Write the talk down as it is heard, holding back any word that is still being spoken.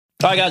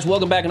All right, guys,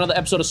 welcome back. Another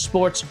episode of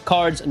Sports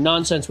Cards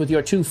Nonsense with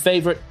your two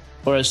favorite,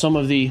 or as some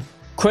of the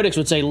critics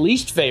would say,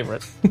 least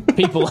favorite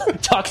people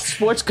talking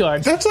sports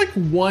cards. That's like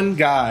one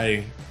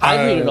guy.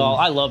 I read it all.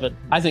 I love it.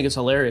 I think it's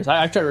hilarious.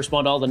 I try to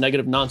respond to all the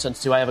negative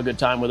nonsense, too. I have a good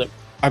time with it.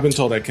 I've been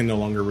told I can no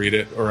longer read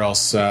it or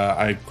else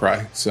I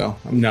cry. So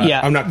I'm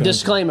not going to.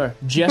 Disclaimer,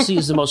 Jesse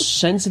is the most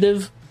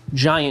sensitive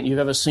giant you've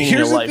ever seen in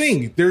your life. Here's the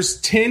thing.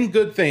 There's 10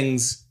 good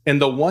things,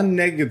 and the one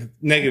negative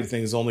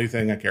thing is the only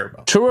thing I care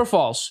about. True or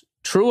false?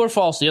 True or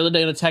false? The other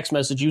day in a text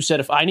message, you said,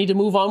 if I need to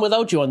move on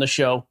without you on the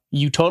show,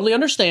 you totally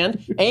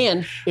understand,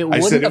 and it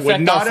wouldn't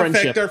affect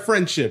our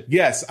friendship.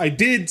 Yes, I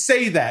did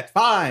say that.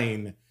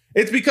 Fine.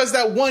 It's because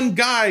that one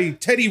guy,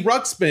 Teddy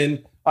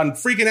Ruxpin, on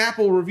freaking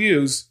Apple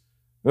reviews.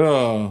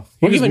 Oh,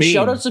 we're giving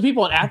shout-outs to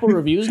people on Apple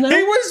reviews now?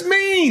 He was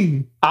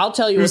mean. I'll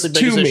tell you what the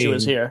biggest issue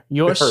is here.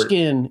 Your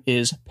skin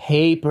is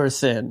paper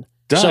thin.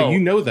 Duh, so, you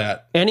know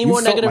that. Any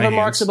more negative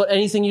remarks about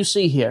anything you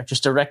see here,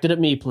 just direct it at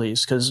me,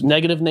 please, because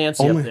negative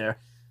Nancy up there.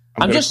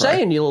 I'm just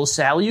saying, you little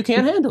Sally, you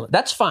can't handle it.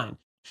 That's fine.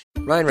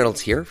 Ryan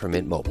Reynolds here from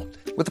Mint Mobile.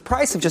 With the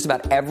price of just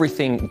about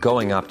everything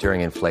going up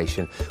during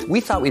inflation, we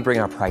thought we'd bring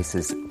our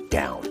prices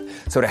down.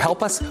 So to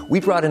help us, we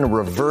brought in a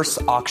reverse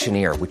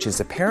auctioneer, which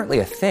is apparently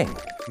a thing.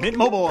 Mint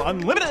Mobile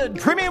Unlimited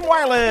Premium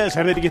Wireless.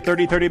 How to get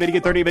 30, 30, bit to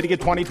get 30, bit to get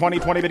 20, 20,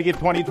 20, bit to get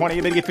 20,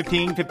 20, bit to get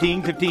 15,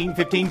 15, 15,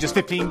 15, just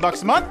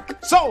 $15 a month?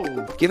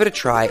 Sold! Give it a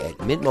try at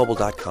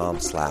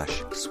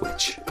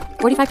mintmobile.com/switch.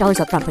 $45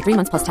 up front for 3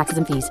 months plus taxes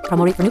and fees.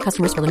 Promo rate for new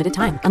customers for limited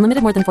time.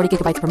 Unlimited more than 40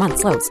 gigabytes per month.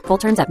 Slows full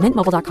terms at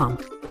mintmobile.com.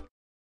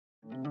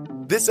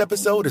 This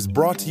episode is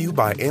brought to you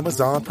by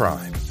Amazon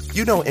Prime.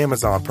 You know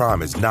Amazon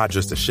Prime is not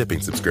just a shipping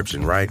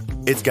subscription, right?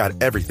 It's got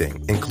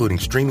everything, including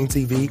streaming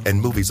TV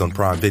and movies on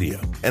Prime Video.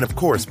 And of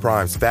course,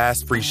 Prime's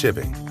fast, free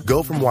shipping.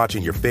 Go from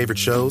watching your favorite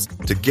shows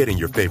to getting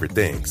your favorite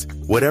things.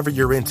 Whatever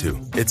you're into,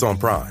 it's on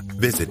Prime.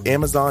 Visit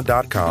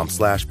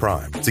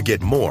amazon.com/Prime to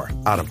get more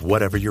out of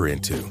whatever you're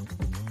into.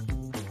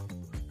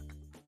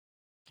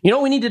 You know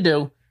what we need to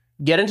do?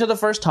 Get into the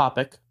first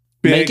topic.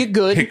 Make it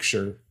good.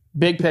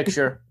 Big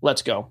picture.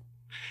 Let's go.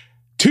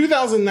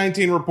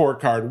 2019 report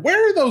card.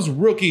 Where are those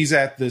rookies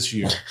at this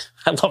year?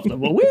 I love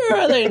them. But where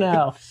are they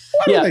now?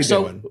 What are they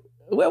doing?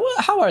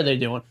 How are they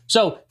doing?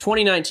 So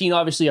 2019,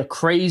 obviously a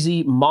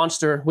crazy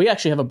monster. We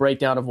actually have a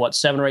breakdown of what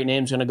 7 or 8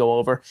 names going to go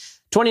over.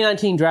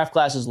 2019 draft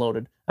class is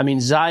loaded. I mean,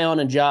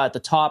 Zion and Ja at the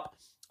top.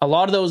 A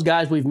lot of those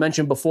guys we've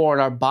mentioned before in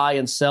our buy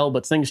and sell,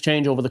 but things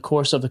change over the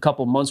course of the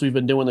couple months we've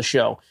been doing the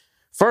show.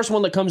 First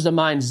one that comes to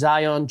mind,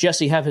 Zion.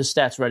 Jesse, have his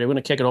stats ready. We're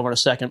going to kick it over in a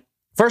second.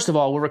 First of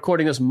all, we're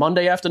recording this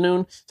Monday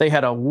afternoon. They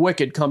had a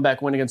wicked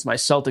comeback win against my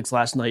Celtics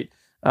last night.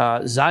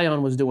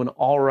 Zion was doing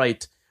all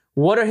right.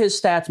 What are his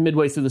stats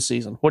midway through the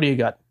season? What do you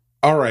got?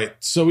 All right.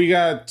 So we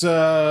got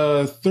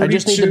 32. I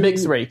just need the big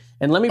 3.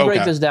 And let me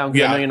break this down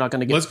because I know you're not going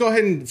to get it. Let's go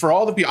ahead and, for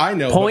all the people I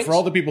know, but for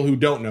all the people who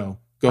don't know,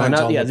 go ahead and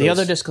tell them the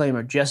other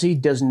disclaimer, Jesse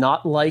does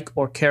not like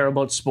or care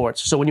about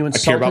sports. So when you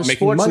insult his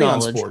sports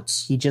knowledge,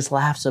 he just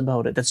laughs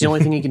about it. That's the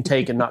only thing he can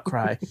take and not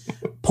cry.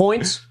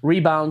 Points,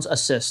 rebounds,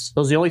 assists.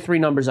 Those are the only 3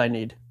 numbers I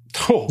need.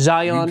 Oh,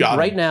 Zion,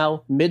 right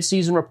now,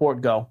 mid-season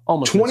report, go.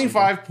 Almost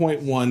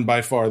 25.1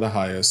 by far the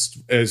highest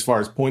as far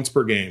as points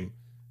per game.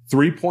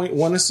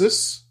 3.1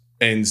 assists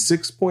and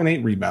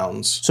 6.8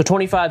 rebounds. So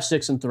 25,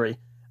 6, and 3.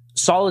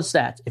 Solid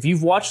stats. If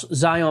you've watched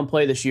Zion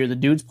play this year, the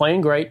dude's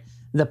playing great.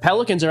 The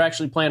Pelicans are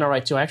actually playing all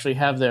right, too. I actually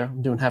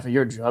I'm doing half of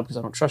your job because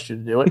I don't trust you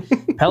to do it.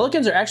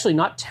 Pelicans are actually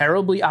not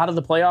terribly out of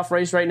the playoff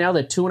race right now.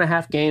 They're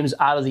 2.5 games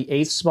out of the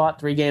 8th spot,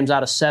 3 games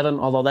out of 7,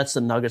 although that's the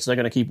Nuggets. They're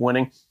going to keep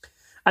winning.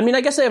 I mean, I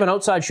guess they have an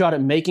outside shot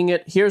at making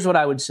it. Here's what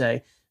I would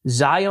say.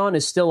 Zion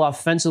is still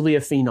offensively a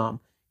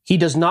phenom. He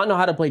does not know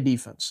how to play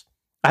defense.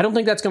 I don't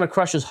think that's going to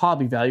crush his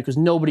hobby value because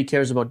nobody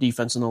cares about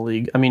defense in the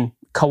league. I mean,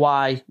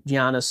 Kawhi,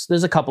 Giannis,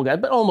 there's a couple guys,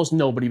 but almost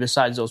nobody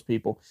besides those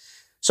people.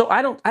 So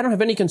I don't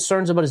have any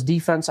concerns about his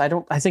defense. I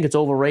think it's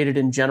overrated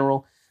in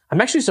general.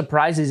 I'm actually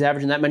surprised he's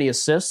averaging that many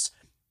assists.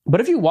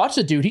 But if you watch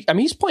the dude,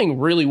 he's playing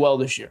really well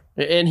this year.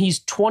 And he's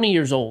 20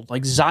 years old.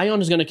 Like,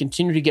 Zion is going to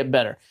continue to get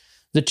better.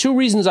 The 2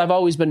 reasons I've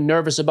always been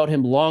nervous about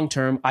him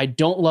long-term, I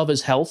don't love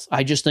his health.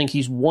 I just think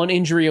he's 1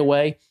 injury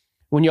away.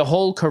 When your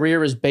whole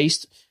career is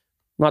based,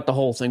 not the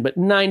whole thing, but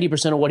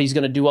 90% of what he's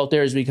going to do out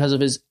there is because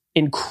of his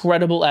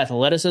incredible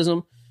athleticism.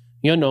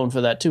 You're known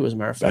for that too, as a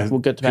matter of fact.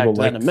 We'll get back to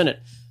that in a minute.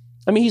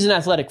 I mean, he's an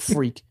athletic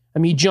freak. I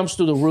mean, he jumps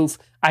through the roof.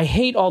 I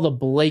hate all the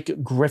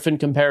Blake Griffin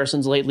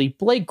comparisons lately.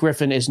 Blake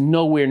Griffin is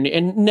nowhere near,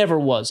 and never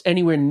was,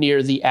 anywhere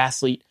near the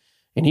athlete.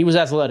 And he was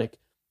athletic.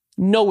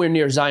 Nowhere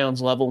near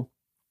Zion's level.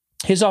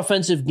 His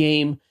offensive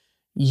game,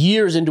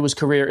 years into his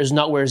career, is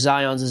not where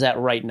Zion's is at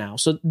right now.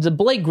 So the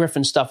Blake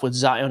Griffin stuff with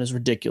Zion is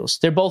ridiculous.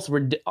 They're both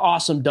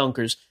awesome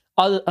dunkers.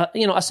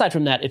 Aside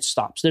from that, it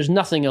stops. There's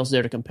nothing else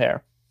there to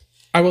compare.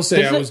 I will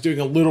say I was doing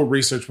a little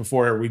research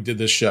before we did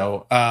this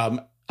show.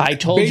 I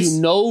told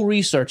you no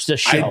research this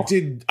show.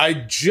 I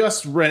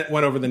just went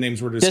over the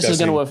names we're discussing.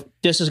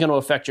 This is going to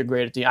affect your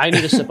grade at the end. I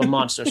need a sip of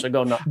Monster, so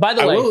go nuts. By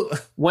the way,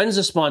 when's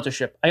the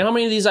sponsorship? You know how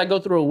many of these I go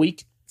through a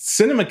week?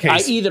 Cinema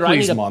case, I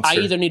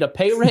either need a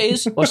pay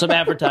raise or some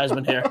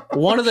advertisement here.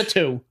 One of the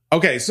two.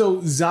 Okay, so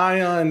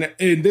Zion,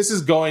 and this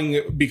is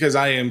going because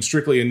I am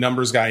strictly a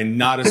numbers guy,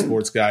 not a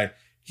sports guy.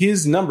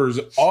 His numbers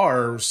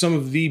are some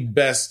of the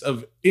best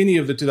of any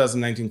of the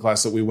 2019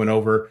 class that we went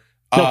over.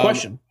 No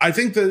question. I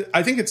think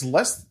it's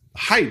less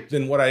hype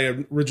than what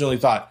I originally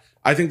thought.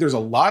 I think there's a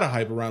lot of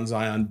hype around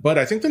Zion, but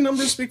I think the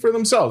numbers speak for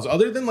themselves.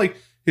 Other than like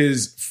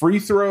his free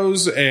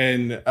throws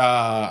and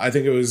I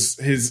think it was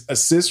his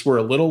assists were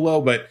a little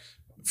low, but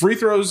free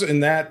throws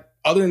and that,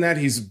 other than that,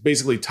 he's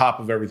basically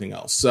top of everything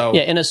else. So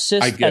yeah, an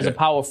assist as a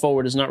power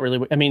forward is not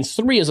really, I mean,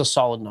 3 is a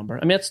solid number.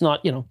 I mean, it's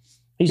not,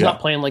 he's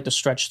not playing like the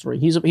stretch 3.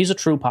 He's a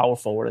true power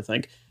forward, I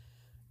think.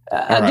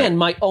 Again,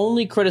 my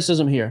only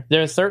criticism here,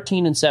 they're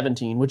 13 and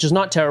 17, which is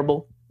not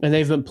terrible, and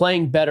they've been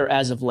playing better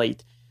as of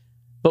late.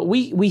 But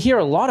we hear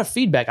a lot of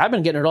feedback. I've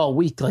been getting it all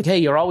week. Like, hey,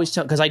 you're always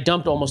telling, because I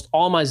dumped almost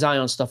all my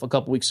Zion stuff a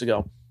couple weeks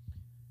ago.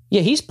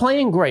 Yeah, he's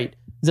playing great.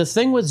 The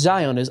thing with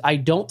Zion is I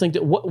don't think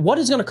that what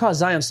is going to cause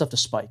Zion stuff to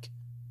spike?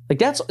 Like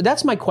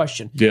that's my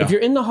question. Yeah. If you're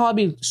in the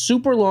hobby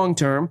super long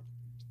term,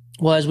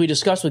 well, as we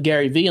discussed with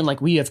Gary Vee, and like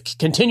we have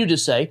continued to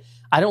say,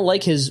 I don't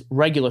like his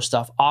regular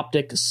stuff,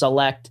 Optic,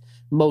 Select,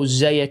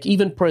 Mosaic,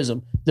 even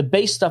Prism. The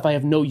base stuff I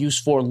have no use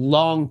for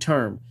long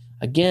term.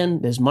 Again,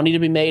 there's money to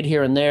be made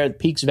here and there,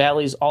 peaks,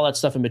 valleys, all that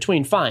stuff in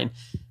between, fine.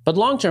 But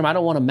long term, I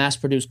don't want a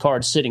mass-produced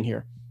card sitting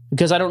here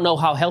because I don't know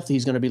how healthy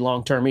he's going to be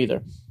long term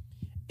either.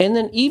 And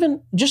then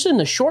even just in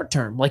the short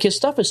term, like his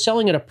stuff is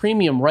selling at a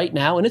premium right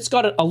now, and it's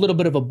got a little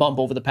bit of a bump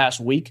over the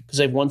past week because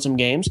they've won some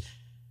games.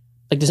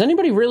 Like, does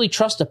anybody really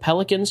trust the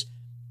Pelicans?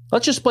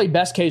 Let's just play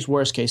best case,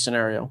 worst case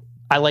scenario.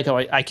 I like how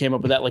I came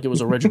up with that like it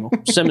was original.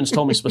 Simmons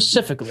told me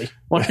specifically,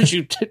 why don't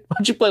you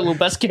play a little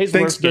best case,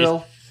 worst case?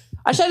 Bill.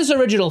 I said this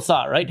original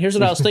thought, right? Here's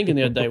what I was thinking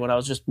the other day when I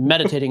was just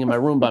meditating in my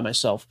room by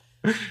myself.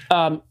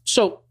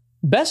 So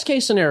best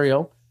case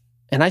scenario,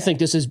 and I think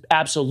this is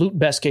absolute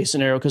best case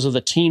scenario because of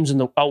the teams in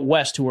the out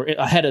west who are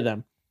ahead of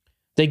them.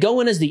 They go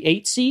in as the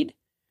 8 seed,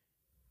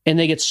 and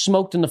they get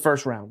smoked in the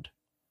first round.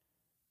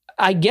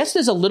 I guess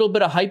there's a little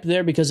bit of hype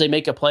there because they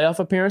make a playoff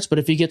appearance, but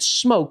if he gets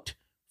smoked,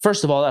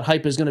 first of all, that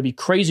hype is going to be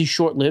crazy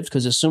short-lived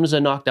because as soon as they're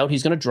knocked out,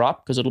 he's going to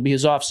drop because it'll be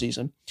his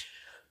offseason.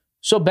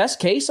 So best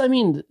case, I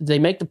mean, they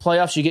make the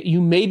playoffs. You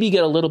maybe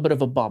get a little bit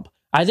of a bump.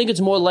 I think it's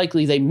more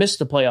likely they miss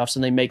the playoffs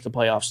than they make the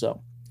playoffs,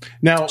 though.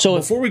 Now,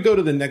 before we go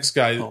to the next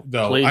guy,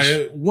 though,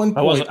 I was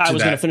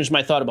going to finish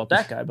my thought about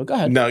that guy, but go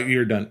ahead. No,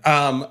 you're done.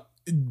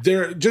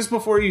 Just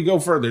before you go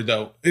further,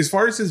 though, as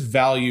far as his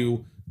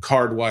value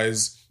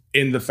card-wise,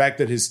 in the fact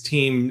that his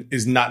team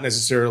is not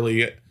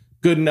necessarily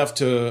good enough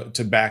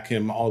to back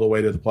him all the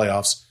way to the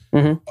playoffs,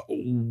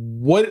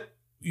 what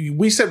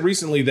we said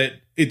recently that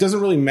it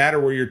doesn't really matter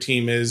where your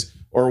team is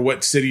or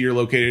what city you're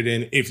located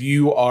in if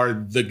you are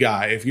the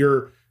guy. If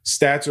your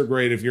stats are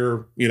great, if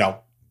you're,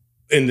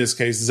 in this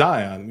case,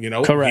 Zion,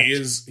 correct.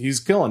 He's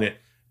killing it.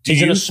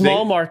 He's in a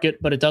small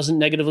market, but it doesn't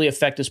negatively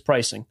affect his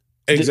pricing.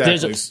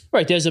 Exactly.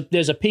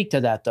 There's a peak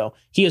to that, though.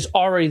 He is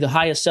already the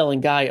highest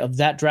selling guy of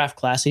that draft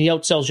class, and he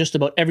outsells just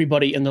about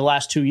everybody in the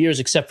last 2 years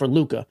except for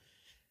Luka.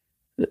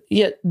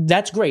 Yeah,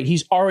 that's great.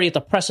 He's already at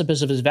the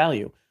precipice of his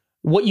value.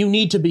 What you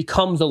need to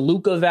become the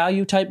Luka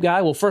value type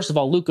guy, well, first of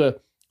all, Luka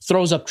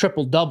throws up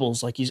triple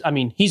doubles. Like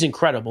he's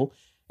incredible.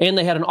 And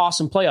they had an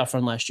awesome playoff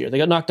run last year. They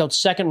got knocked out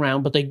second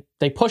round, but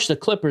they pushed the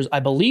Clippers,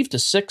 I believe, to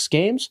 6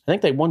 games. I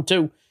think they won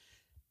 2.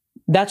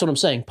 That's what I'm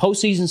saying.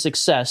 Postseason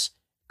success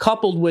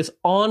coupled with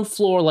on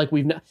floor like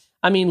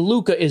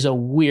Luka is a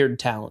weird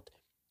talent.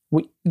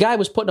 Guy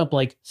was putting up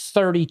like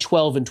 30,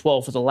 12, and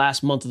 12 for the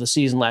last month of the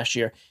season last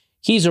year.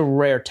 He's a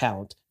rare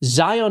talent.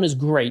 Zion is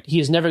great. He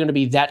is never going to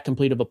be that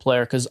complete of a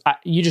player because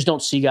you just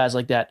don't see guys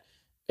like that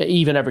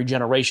even every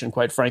generation,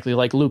 quite frankly,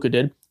 like Luka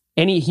did.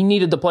 And he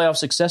needed the playoff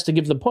success to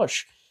give the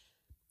push.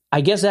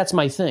 I guess that's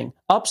my thing.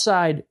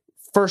 Upside,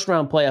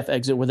 first-round playoff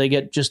exit where they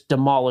get just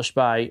demolished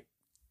by,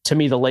 to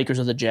me, the Lakers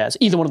or the Jazz.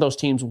 Either one of those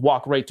teams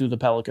walk right through the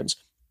Pelicans.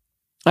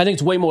 I think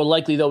it's way more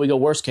likely, though, we go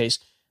worst case.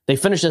 They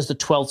finish as the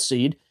 12th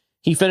seed.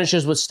 He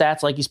finishes with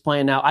stats like he's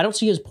playing now. I don't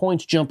see his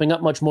points jumping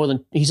up much more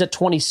than he's at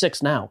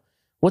 26 now.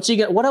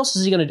 What else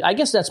is he going to do? I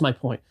guess that's my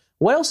point.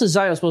 What else is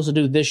Zion supposed to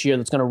do this year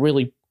that's going to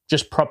really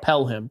just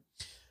propel him?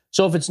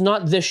 So if it's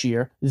not this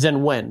year,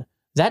 then when?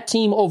 That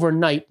team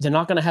overnight, they're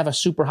not going to have a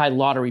super high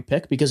lottery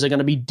pick because they're going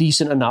to be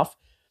decent enough.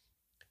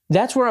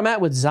 That's where I'm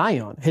at with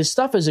Zion. His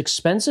stuff is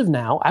expensive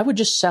now. I would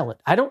just sell it.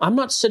 I'm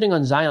not sitting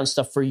on Zion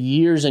stuff for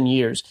years and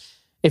years.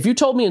 If you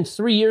told me in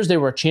 3 years they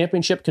were a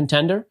championship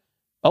contender,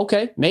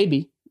 okay,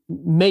 maybe.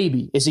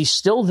 Is he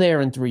still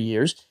there in 3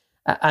 years?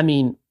 I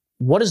mean,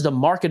 what does the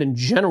market in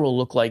general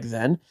look like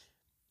then?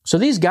 So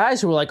these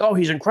guys who are like, oh,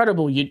 he's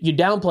incredible, you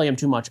downplay him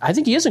too much. I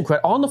think he is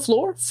incredible. On the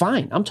floor,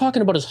 fine. I'm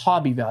talking about his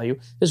hobby value.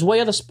 There's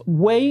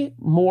way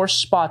more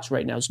spots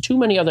right now. There's too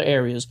many other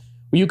areas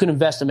where you can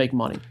invest and make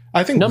money.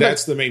 I think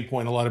that's the main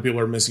point a lot of people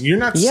are missing. You're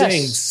not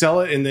saying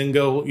sell it and then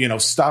go,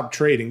 stop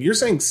trading. You're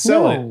saying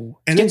sell it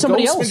and then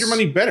go spend your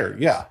money better.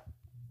 Yeah.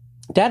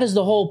 That is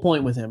the whole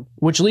point with him,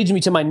 which leads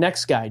me to my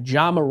next guy,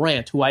 Ja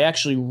Morant, who I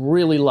actually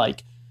really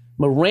like.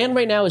 Morant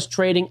right now is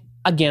trading,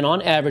 again,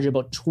 on average,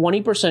 about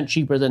 20%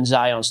 cheaper than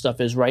Zion stuff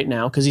is right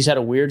now because he's had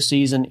a weird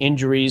season,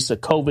 injuries, the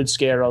COVID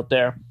scare out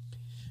there.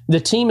 The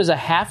team is a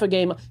half a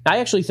game. I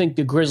actually think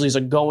the Grizzlies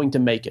are going to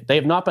make it. They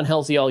have not been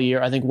healthy all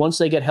year. I think once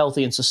they get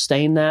healthy and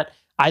sustain that,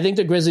 I think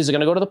the Grizzlies are going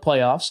to go to the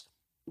playoffs.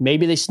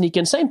 Maybe they sneak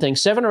in, same thing,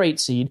 7 or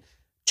 8 seed.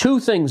 2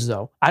 things,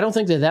 though. I don't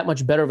think they're that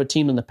much better of a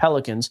team than the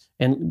Pelicans,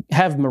 and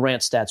have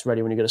Morant stats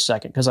ready when you get a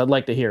second, because I'd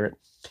like to hear it.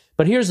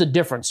 But here's the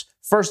difference.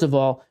 First of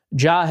all,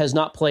 Ja has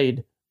not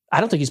played,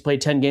 I don't think he's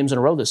played 10 games in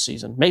a row this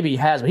season. Maybe he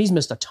has, but he's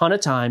missed a ton of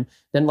time.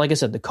 Then, like I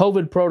said, the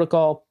COVID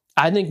protocol,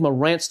 I think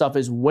Morant stuff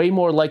is way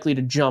more likely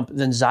to jump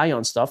than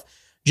Zion stuff,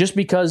 just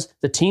because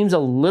the team's a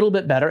little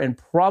bit better and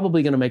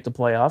probably going to make the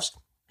playoffs.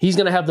 He's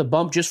going to have the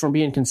bump just from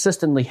being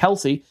consistently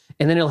healthy,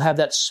 and then he'll have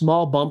that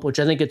small bump, which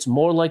I think it's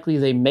more likely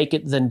they make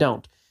it than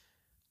don't.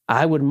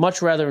 I would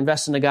much rather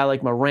invest in a guy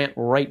like Morant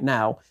right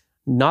now.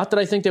 Not that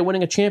I think they're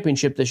winning a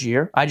championship this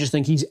year. I just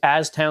think he's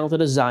as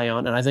talented as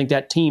Zion, and I think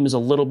that team is a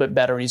little bit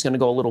better, and he's going to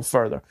go a little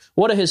further.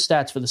 What are his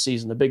stats for the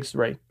season, the big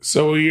 3?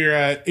 So you're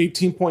at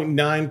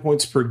 18.9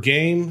 points per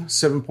game,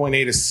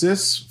 7.8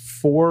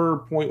 assists,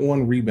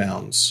 4.1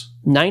 rebounds.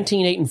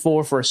 19, 8, and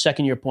 4 for a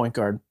second-year point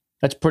guard.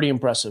 That's pretty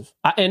impressive.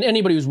 And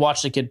anybody who's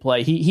watched the kid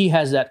play, he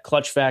has that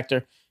clutch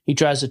factor. He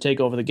tries to take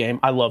over the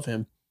game. I love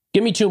him.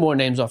 Give me 2 more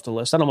names off the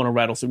list. I don't want to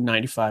rattle through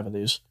 95 of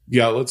these.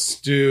 Yeah,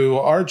 let's do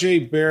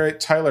RJ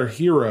Barrett, Tyler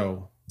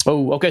Hero.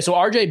 Oh, okay. So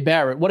RJ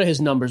Barrett, what are his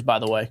numbers, by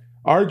the way?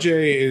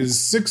 RJ is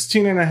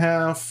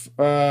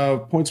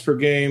 16.5 points per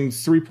game,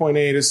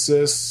 3.8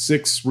 assists,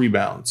 6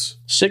 rebounds.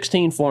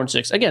 16, 4, and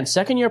 6. Again,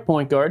 second-year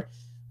point guard.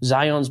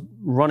 Zion's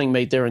running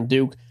mate there in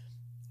Duke.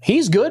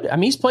 He's good. I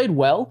mean, he's played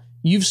well.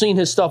 You've seen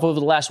his stuff over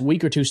the last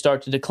week or two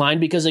start to decline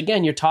because,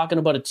 again, you're talking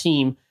about a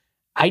team.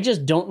 I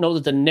just don't know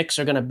that the Knicks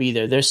are going to be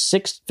there. They're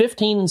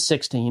 15 and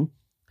 16.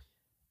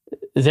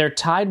 They're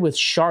tied with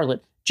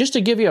Charlotte. Just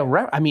to give you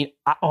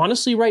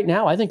honestly, right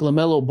now, I think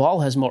LaMelo Ball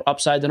has more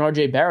upside than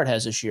RJ Barrett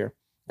has this year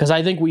because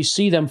I think we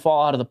see them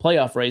fall out of the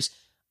playoff race.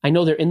 I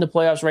know they're in the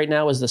playoffs right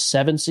now as the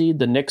 7 seed.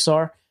 The Knicks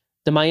are.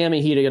 The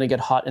Miami Heat are going to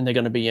get hot and they're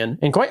going to be in.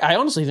 And I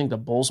honestly think the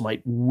Bulls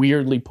might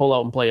weirdly pull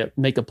out and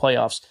make the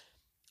playoffs.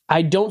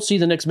 I don't see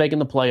the Knicks making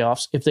the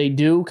playoffs. If they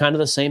do, kind of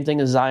the same thing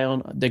as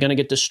Zion, they're going to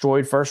get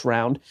destroyed first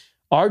round.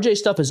 RJ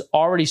stuff has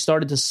already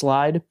started to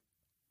slide.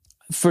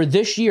 For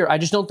this year, I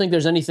just don't think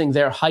there's anything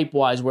there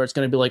hype-wise where it's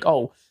going to be like,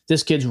 oh,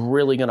 this kid's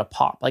really going to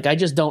pop. Like, I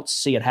just don't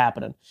see it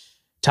happening.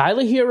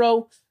 Tyler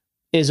Hero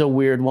is a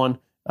weird one.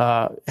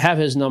 Have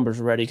his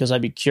numbers ready because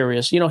I'd be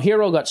curious. You know,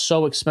 Hero got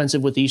so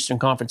expensive with the Eastern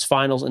Conference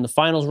Finals in the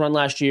finals run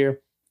last year.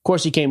 Of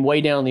course, he came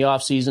way down in the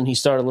offseason. He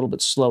started a little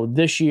bit slow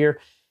this year.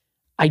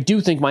 I do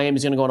think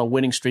Miami's going to go on a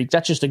winning streak.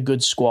 That's just a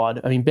good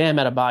squad. I mean, Bam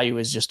Adebayo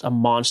is just a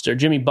monster.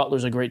 Jimmy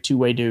Butler's a great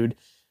two-way dude.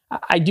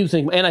 I do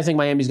think, and I think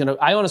Miami's going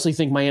to, I honestly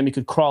think Miami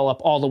could crawl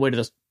up all the way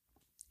to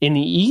in the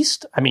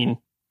East. I mean,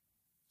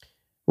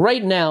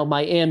 right now,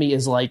 Miami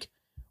is like,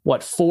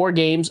 4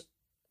 games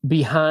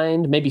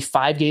behind, maybe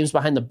 5 games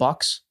behind the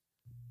Bucks.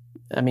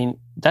 I mean,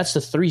 that's the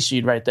 3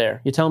 seed right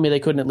there. You're telling me they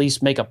couldn't at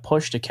least make a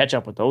push to catch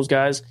up with those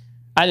guys?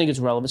 I think it's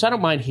relevant. So I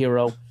don't mind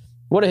Hero.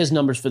 What are his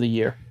numbers for the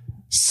year?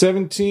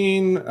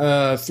 17,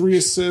 3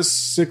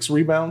 assists, 6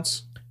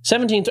 rebounds.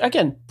 17,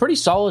 again, pretty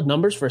solid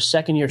numbers for a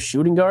second-year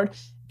shooting guard.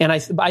 And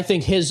I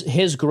think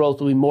his growth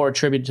will be more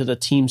attributed to the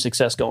team's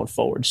success going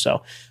forward.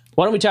 So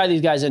why don't we tie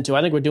these guys into?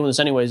 I think we're doing this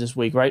anyways this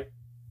week, right?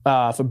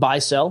 For buy,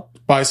 sell.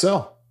 Buy,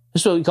 sell.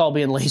 This is what we call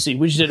being lazy.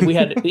 We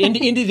had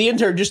Indy the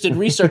intern just did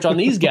research on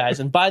these guys.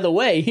 And by the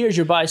way, here's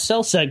your buy,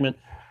 sell segment.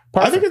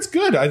 Perfect. I think it's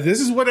good.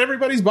 This is what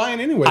everybody's buying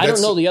anyway. I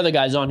don't know the other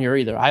guys on here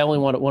either. I only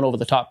went over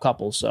the top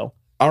couple. So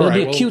it'll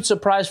be a cute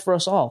surprise for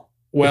us all.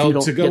 Well,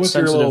 to go with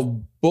your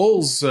little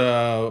Bulls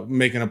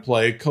making a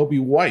play, Kobe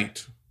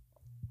White.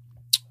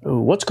 Ooh,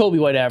 what's Kobe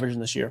White averaging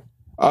this year?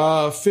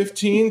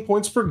 15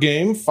 points per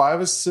game,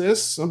 5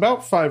 assists,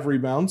 about 5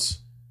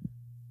 rebounds.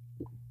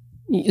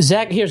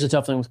 Here's the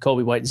tough thing with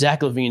Kobe White. Zach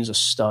LaVine's a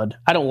stud.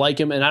 I don't like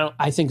him, and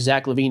I think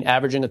Zach LaVine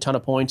averaging a ton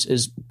of points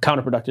is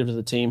counterproductive to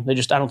the team. I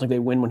don't think they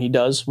win when he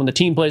does. When the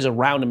team plays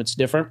around him, it's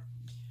different.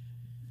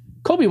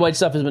 Kobe White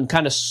stuff has been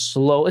kind of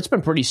slow. It's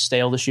been pretty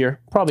stale this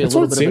year. Probably That's a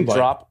little bit of a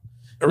drop.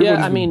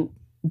 Everybody's I mean,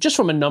 just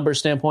from a numbers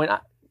standpoint,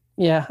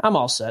 I'm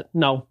all set.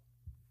 No.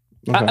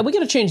 Okay. We got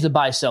to change the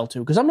buy-sell,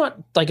 too, because I'm not,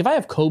 like, if I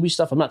have Kobe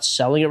stuff, I'm not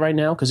selling it right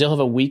now because he'll have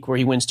a week where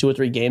he wins 2 or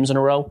 3 games in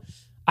a row.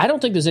 I don't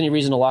think there's any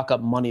reason to lock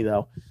up money,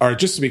 though. All right,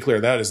 just to be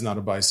clear, that is not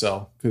a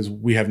buy-sell because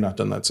we have not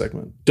done that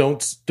segment.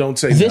 Don't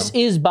say this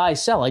is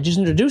buy-sell. I just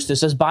introduced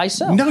this as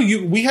buy-sell. No,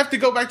 we have to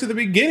go back to the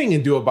beginning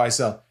and do a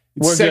buy-sell.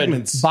 We're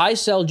segments. Good.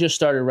 Buy-sell just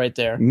started right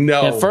there.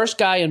 No. The first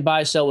guy in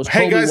buy-sell was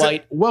Hey, Kobe guys,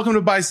 White. Welcome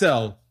to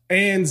buy-sell.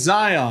 And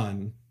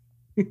Zion.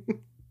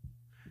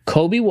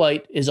 Kobe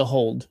White is a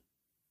hold.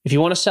 If you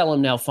want to sell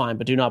him now, fine,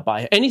 but do not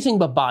buy. Anything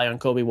but buy on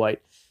Kobe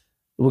White.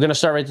 We're going to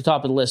start right at the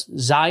top of the list.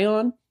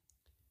 Zion.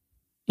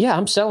 Yeah,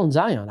 I'm selling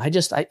Zion.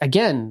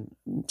 Again,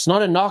 it's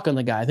not a knock on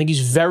the guy. I think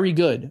he's very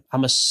good.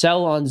 I'm a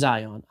sell on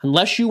Zion.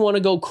 Unless you want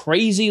to go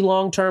crazy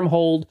long-term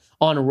hold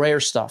on rare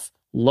stuff,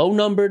 low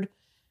numbered.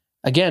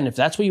 Again, if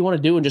that's what you want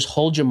to do and just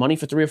hold your money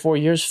for 3 or 4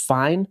 years,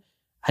 fine.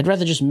 I'd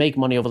rather just make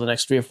money over the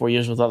next 3 or 4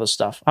 years with other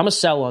stuff. I'm a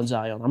sell on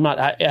Zion.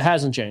 It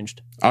hasn't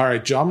changed. All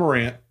right, John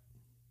Morant.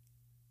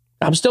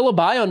 I'm still a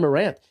buy on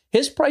Morant.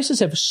 His prices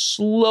have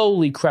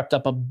slowly crept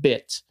up a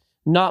bit.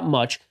 Not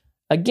much.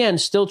 Again,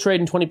 still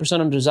trading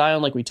 20% under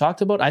Zion like we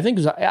talked about. I think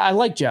I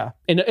like Ja.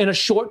 In a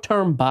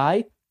short-term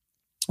buy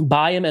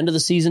him, end of the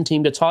season,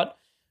 team gets hot,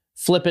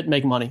 flip it,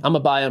 make money. I'm a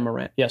buy on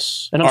Morant,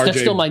 yes. And that's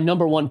still my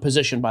number one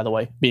position, by the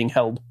way, being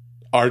held.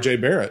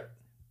 RJ Barrett.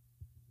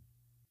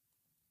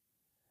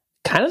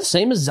 Kind of the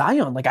same as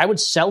Zion. Like, I would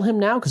sell him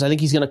now because I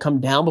think he's going to come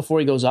down before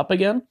he goes up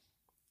again.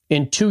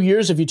 In 2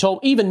 years, if you told,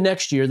 even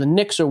next year, the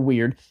Knicks are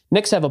weird.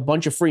 Knicks have a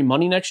bunch of free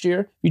money next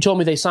year. You told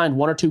me they signed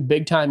 1 or 2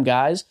 big-time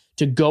guys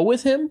to go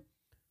with him,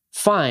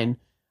 fine.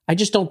 I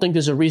just don't think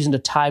there's a reason to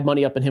tie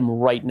money up in him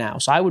right now.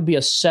 So I would be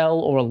a sell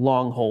or a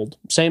long hold.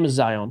 Same as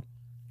Zion.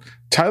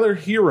 Tyler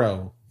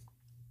Hero.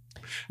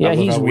 Yeah,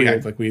 he's we weird.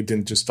 act like we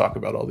didn't just talk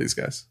about all these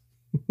guys.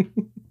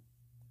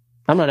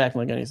 I'm not acting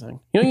like anything.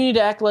 You need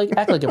to act like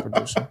a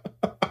producer.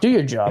 Do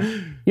your job.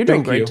 You're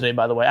doing great today,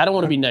 by the way. I don't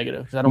want to be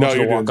negative because I don't want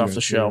you to walk off the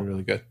show. You're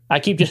really good.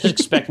 I keep just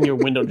expecting your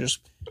window to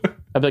just...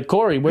 I'd be like,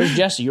 Corey, where's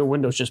Jesse? Your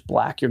window's just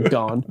black. You're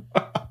gone.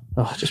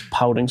 Oh, just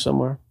pouting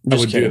somewhere. I'm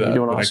just kidding. You're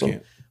doing awesome. I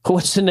can't.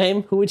 What's the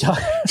name? Who we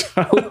talking?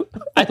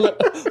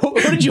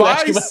 Who did you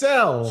ask about?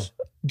 Sell.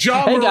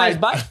 John Hey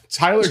Morant. guys,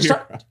 Tyler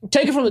Hero.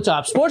 Take it from the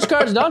top. Sports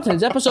Cards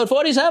Nonsense, episode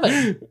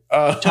 47.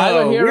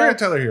 Tyler Hero. We're at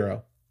Tyler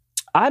Hero.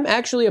 I'm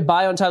actually a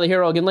buy on Tyler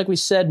Hero. Again, like we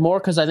said, more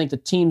because I think the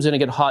team's going to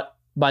get hot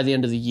by the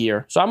end of the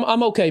year. So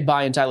I'm okay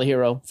buying Tyler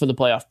Hero for the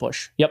playoff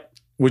push. Yep.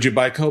 Would you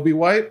buy Kobe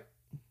White?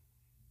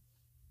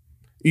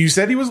 You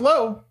said he was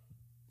low.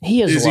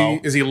 He is low.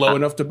 Is he low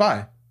enough to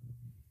buy?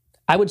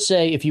 I would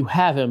say if you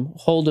have him,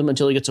 hold him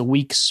until he gets a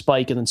weak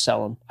spike and then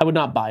sell him. I would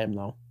not buy him,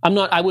 though.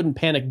 I wouldn't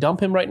panic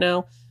dump him right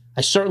now.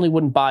 I certainly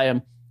wouldn't buy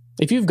him.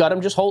 If you've got him,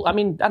 just hold. I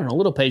mean, I don't know, a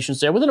little patience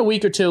there. Within a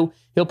week or two,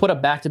 he'll put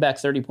up back-to-back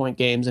 30-point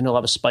games and he'll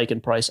have a spike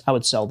in price. I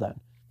would sell that.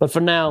 But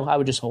for now, I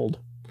would just hold.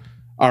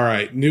 All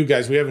right. New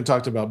guys we haven't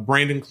talked about.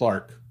 Brandon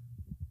Clark.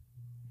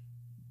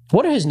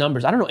 What are his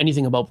numbers? I don't know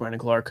anything about Brandon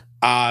Clark.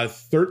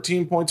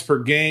 13 points per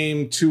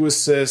game, 2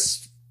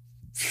 assists,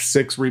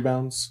 6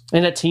 rebounds.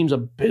 And that team's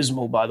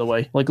abysmal, by the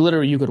way. Like,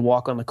 literally, you could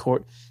walk on the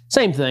court.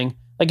 Same thing.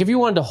 Like, if you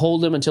wanted to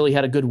hold him until he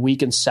had a good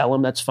week and sell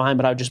him, that's fine,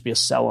 but I would just be a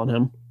sell on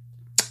him.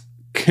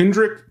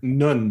 Kendrick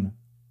Nunn.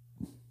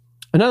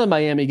 Another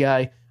Miami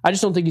guy. I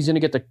just don't think he's going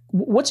to get the...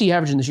 What's he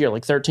averaging this year?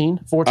 Like 13,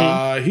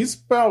 14? He's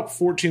about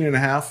 14 and a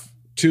half,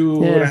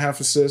 2.5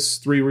 assists,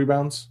 3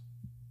 rebounds.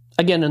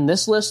 Again, in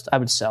this list, I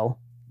would sell.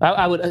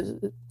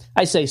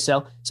 I say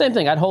sell. Same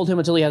thing. I'd hold him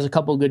until he has a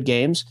couple good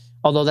games,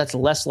 although that's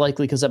less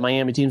likely because that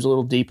Miami team's a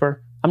little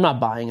deeper. I'm not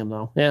buying him,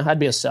 though. Yeah, I'd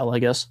be a sell, I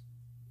guess.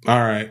 All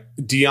right.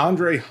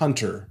 DeAndre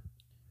Hunter.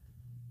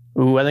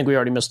 Ooh, I think we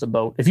already missed the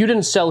boat. If you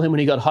didn't sell him when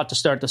he got hot to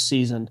start the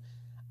season,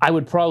 I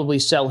would probably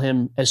sell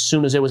him as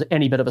soon as there was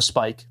any bit of a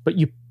spike. But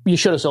you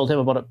should have sold him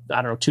about,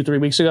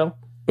 2-3 weeks ago.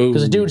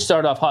 Because the dude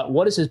started off hot.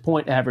 What is his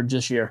point average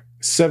this year?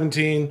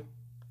 17.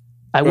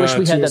 I wish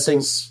we had that thing.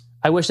 Assists.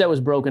 I wish that was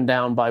broken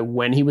down by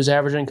when he was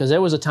averaging, because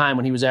there was a time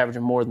when he was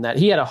averaging more than that.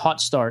 He had a hot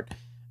start.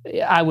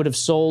 I would have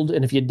sold,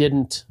 and if you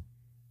didn't,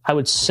 I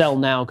would sell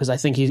now, because I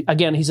think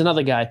he's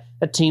another guy.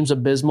 That team's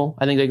abysmal.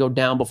 I think they go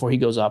down before he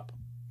goes up.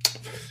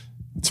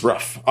 It's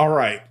rough. All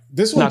right.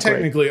 This one Not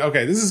technically, great.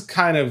 Okay, this is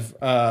kind of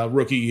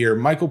rookie year.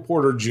 Michael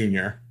Porter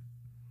Jr.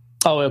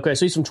 Oh, okay.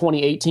 So he's from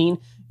 2018.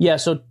 Yeah,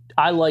 so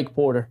I like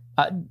Porter.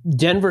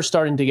 Denver's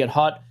starting to get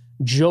hot.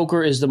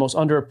 Joker is the most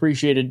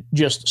underappreciated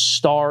just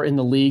star in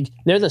the league.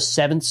 They're the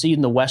 7th seed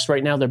in the West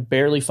right now. They're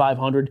barely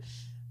 500.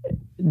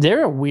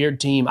 They're a weird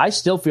team. I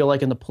still feel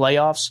like in the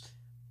playoffs,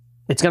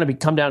 it's going to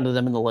come down to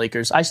them and the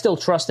Lakers. I still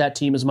trust that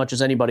team as much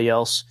as anybody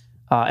else,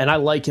 and I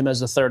like him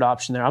as the third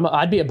option there.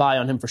 I'd be a buy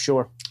on him for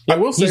sure. I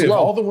will say, of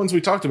all the ones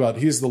we talked about,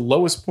 he's the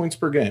lowest points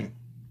per game.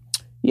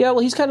 Yeah,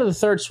 well, he's kind of the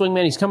third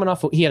swingman. He's coming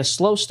off. He had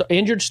a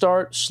injured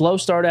start, slow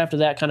start after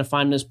that, kind of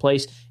finding his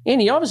place. And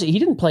he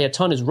didn't play a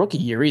ton his rookie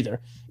year either.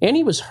 And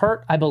he was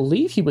hurt. I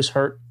believe he was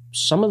hurt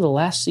some of the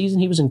last season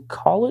he was in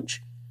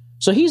college.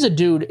 So he's a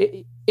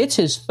dude. It's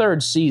his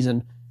third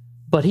season,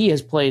 but he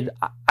has played.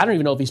 I don't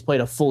even know if he's played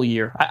a full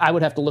year. I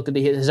would have to look at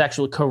his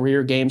actual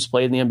career games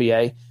played in the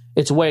NBA.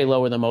 It's way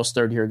lower than most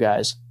third year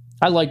guys.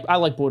 I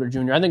like Porter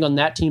Jr. I think on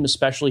that team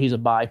especially, he's a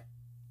buy.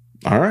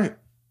 All right,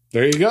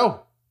 there you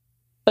go.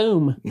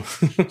 Boom.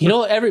 You know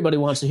what everybody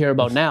wants to hear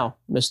about now,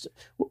 Mr.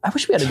 I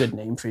wish we had a good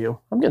name for you.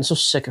 I'm getting so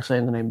sick of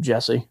saying the name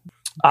Jesse.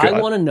 I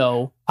want to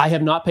know. I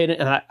have not paid it,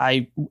 and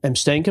I am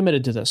staying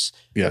committed to this.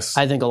 Yes.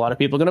 I think a lot of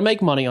people are going to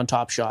make money on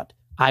Top Shot.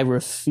 I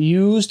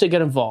refuse to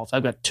get involved.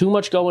 I've got too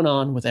much going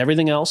on with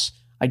everything else.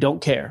 I don't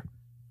care.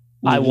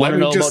 I want to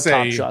know about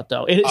Top Shot,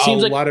 though. It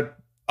seems like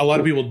a lot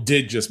of people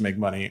did just make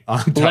money on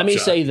Top Shot. Let me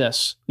say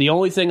this. The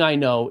only thing I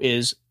know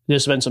is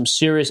there's been some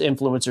serious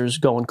influencers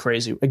going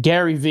crazy.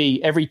 Gary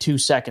V, every 2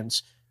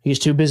 seconds, He's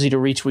too busy to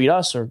retweet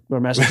us or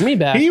message me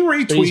back. He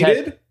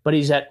retweeted. But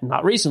he's had,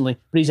 not recently,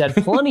 but he's had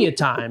plenty of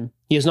time.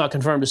 He has not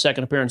confirmed a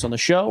second appearance on the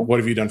show. What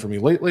have you done for me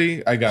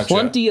lately? I got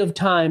plenty of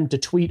time to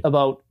tweet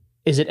about,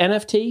 is it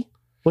NFT?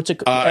 What's it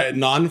called?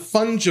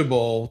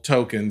 Non-fungible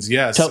tokens,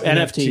 yes.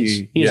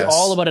 NFTs. He is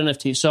all about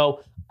NFTs.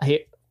 So,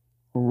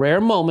 rare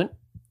moment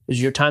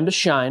is your time to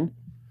shine.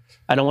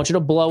 I don't want you to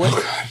blow it.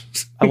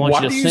 I want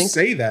Why you to do think. you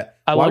say that?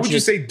 Why would you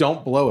say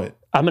don't blow it?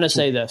 I'm going to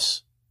say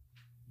this.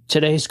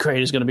 Today's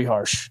grade is going to be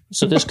harsh.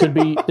 So this could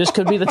be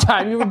the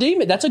time you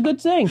redeem it. That's a good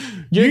thing.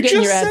 You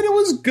just said it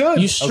was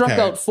good. You struck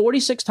out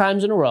 46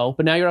 times in a row,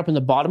 but now you're up in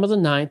the bottom of the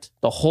ninth.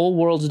 The whole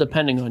world's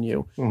depending on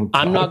you.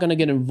 I'm not going to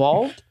get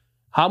involved.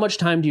 How much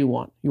time do you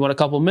want? You want a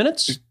couple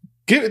minutes?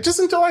 Give it just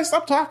until I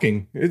stop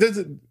talking. It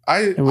doesn't.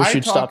 I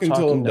talk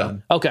until I'm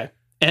done. Okay.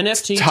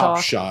 NFT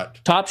Top Shot.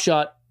 Top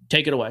Shot.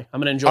 Take it away.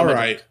 I'm going to enjoy. All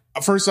right.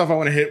 First off, I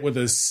want to hit with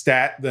a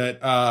stat that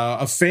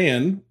a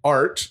fan,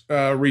 Art,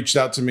 reached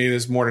out to me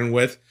this morning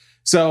with.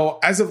 So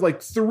as of like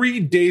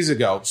 3 days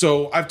ago,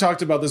 so I've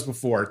talked about this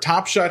before.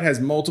 Top Shot has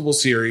multiple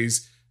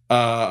series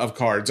of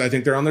cards. I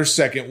think they're on their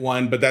second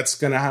one, but that's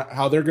gonna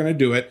how they're gonna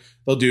do it.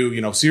 They'll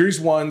do series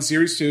 1,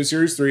 series 2,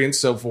 series 3, and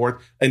so forth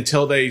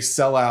until they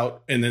sell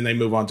out, and then they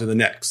move on to the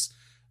next.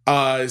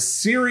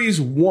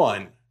 Series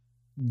 1,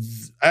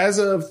 as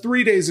of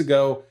 3 days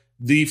ago,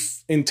 the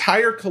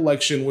entire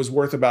collection was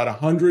worth about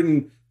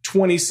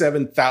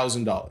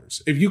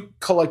 $127,000. If you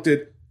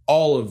collected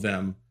all of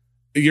them,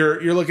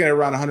 you're looking at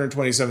around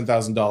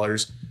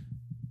 $127,000.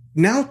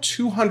 Now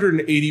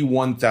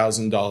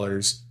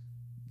 $281,000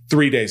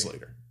 3 days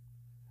later.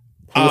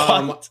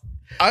 What?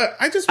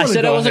 I just I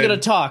said I wasn't going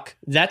to talk.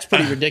 That's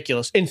pretty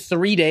ridiculous. In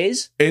 3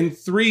 days? In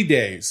 3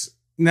 days.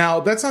 Now,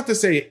 that's not to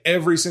say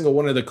every single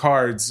one of the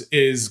cards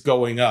is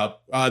going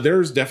up.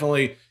 There's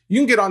definitely, you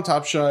can get on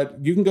Top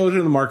Shot, you can go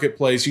to the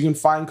marketplace, you can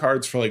find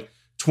cards for like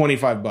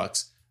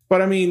 $25.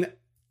 But I mean,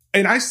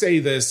 and I say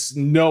this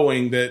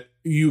knowing that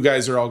you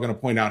guys are all going to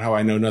point out how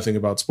I know nothing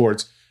about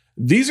sports.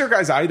 These are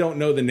guys I don't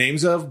know the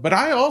names of, but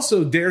I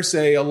also dare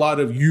say a lot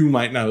of you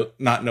might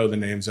not know the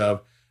names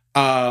of.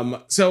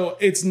 So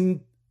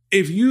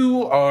if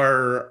you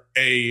are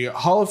a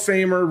Hall of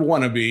Famer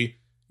wannabe,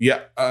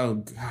 yeah. Oh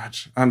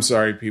gosh, I'm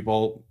sorry,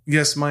 people.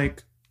 Yes,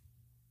 Mike.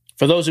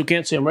 For those who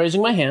can't see, I'm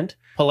raising my hand.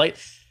 Polite.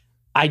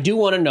 I do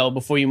want to know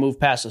before you move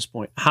past this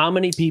point, how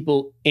many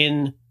people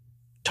in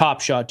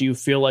Top Shot do you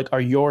feel like are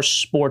your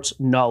sports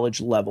knowledge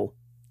level?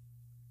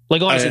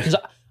 Like honestly, because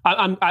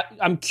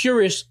I'm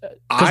curious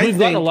because we've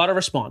gotten a lot of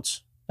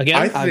response.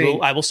 Again,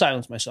 I will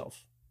silence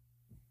myself.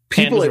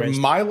 People at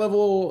my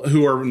level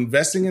who are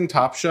investing in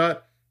Top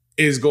Shot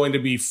is going to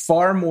be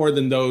far more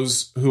than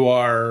those who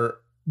are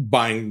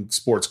buying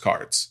sports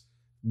cards.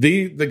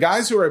 The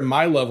guys who are at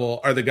my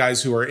level are the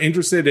guys who are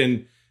interested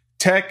in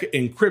tech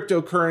and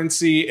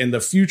cryptocurrency and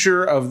the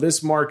future of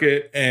this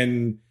market,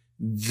 and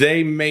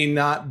they may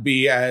not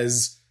be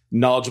as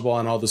knowledgeable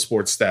on all the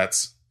sports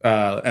stats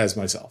as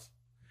myself.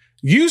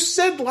 You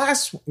said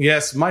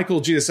yes,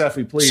 Michael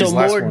Giuseppe, please. So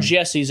more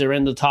Jessies are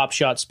in the Top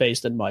Shot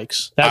space than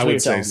Mike's. That's what you're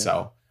telling me.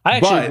 So. I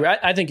actually agree.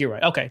 I think you're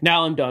right. Okay,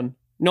 now I'm done.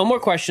 No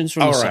more questions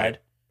from the side.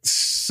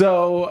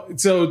 So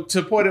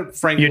to put it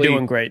frankly, you're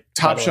doing great.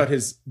 Top Shot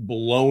has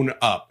blown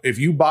up. If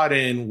you bought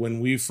in when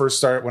we first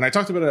started, when I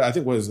talked about it, I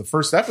think it was the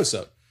first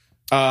episode.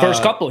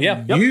 First couple,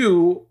 yeah. Yep.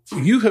 You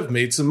have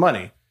made some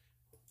money.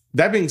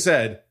 That being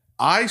said,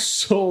 I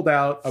sold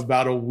out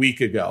about a week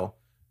ago,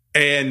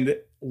 and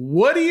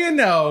what do you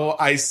know?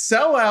 I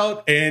sell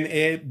out and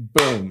it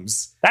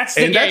booms. That's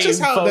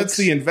just how folks. That's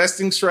the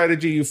investing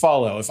strategy you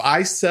follow. If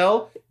I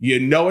sell, you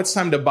know it's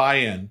time to buy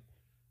in.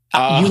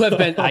 You have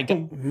been. Go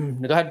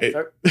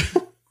ahead.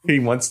 He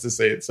wants to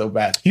say it so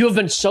bad. You have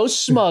been so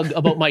smug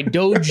about my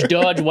Dodge,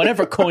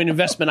 whatever coin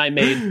investment I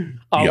made,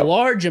 a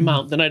large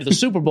amount the night of the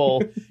Super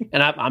Bowl,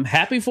 and I'm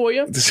happy for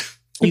you.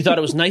 You thought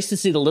it was nice to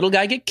see the little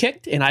guy get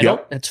kicked, and I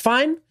don't. That's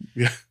fine.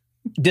 Yeah.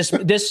 This.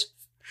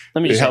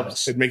 Let me just say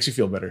this. It makes you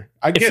feel better.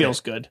 It feels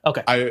good.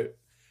 Okay.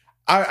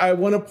 I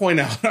want to point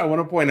out. I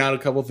want to point out a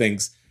couple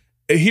things.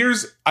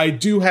 I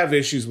do have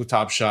issues with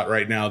Top Shot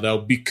right now, though,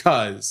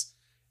 because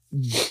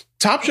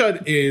Top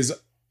Shot is,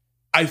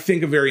 I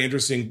think, a very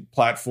interesting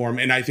platform,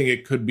 and I think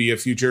it could be a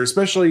future,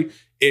 especially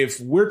if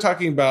we're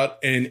talking about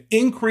an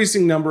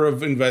increasing number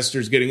of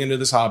investors getting into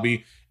this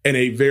hobby and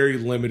a very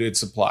limited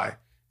supply.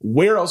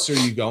 Where else are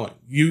you going?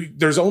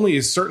 There's only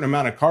a certain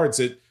amount of cards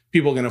that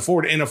people can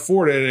afford and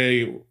afford at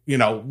a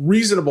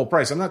reasonable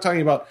price. I'm not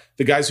talking about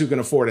the guys who can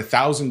afford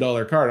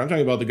 $1,000 card. I'm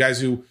talking about the guys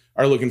who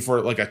are looking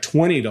for like a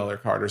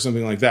 $20 card or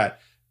something like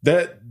that.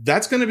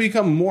 That's going to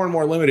become more and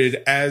more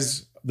limited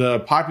as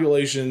the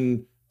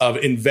population of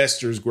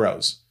investors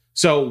grows.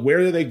 So where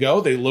do they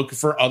go? They look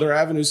for other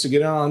avenues to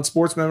get in on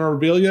sports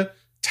memorabilia.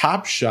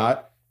 Top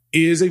Shot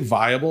is a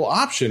viable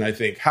option, I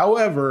think.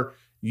 However,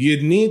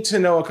 you need to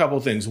know a couple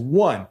things.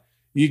 One,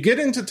 you get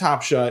into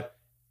Top Shot,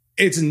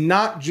 it's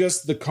not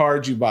just the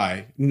card you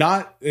buy,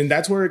 and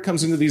that's where it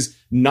comes into these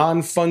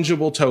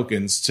non-fungible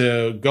tokens.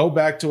 To go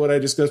back to what I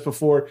discussed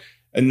before,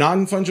 A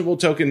non-fungible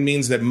token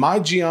means that my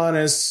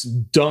Giannis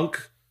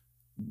dunk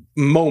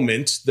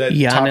moment that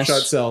Top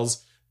Shot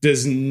sells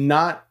is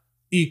not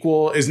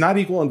equal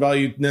in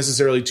value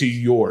necessarily to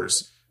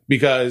yours,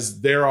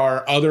 because there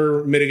are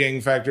other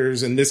mitigating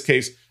factors. In this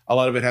case, a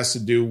lot of it has to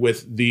do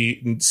with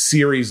the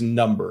series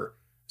number.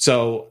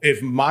 So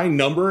if my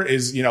number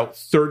is,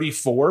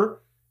 34,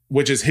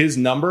 which is his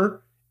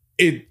number,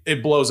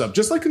 it blows up,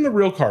 just like in the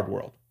real card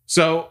world.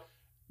 So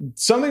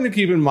something to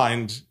keep in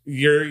mind,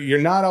 you're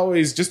not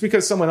always, just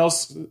because someone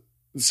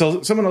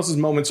else's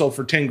moment sold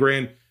for 10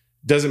 grand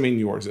doesn't mean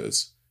yours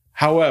is.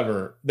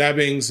 However, that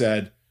being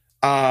said,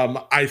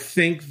 I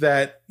think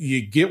that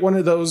you get one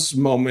of those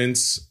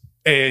moments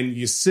and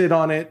you sit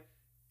on it,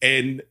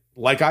 and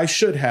like I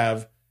should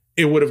have,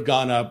 it would have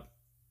gone up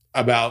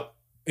about,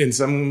 at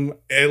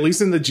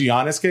least in the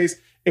Giannis case,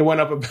 it went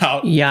up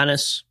about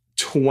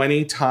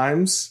 20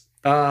 times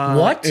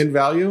in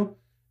value.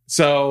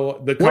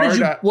 So the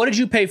card, what did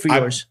you pay for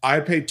yours? I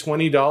paid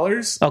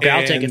 $20. Okay,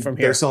 I'll take it from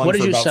here. They're selling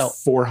for about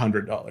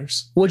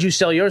 $400. What'd you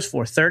sell yours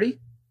for? 30?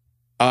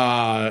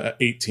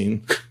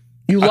 18.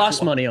 You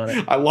lost money on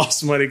it. I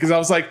lost money because I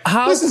was like,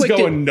 this is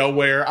going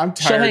nowhere. I'm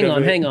tired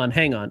of it.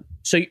 Hang on.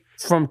 So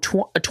from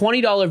a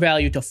 $20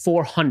 value to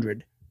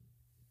 $400.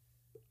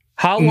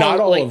 How long? Not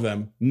all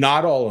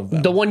of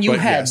them. The one you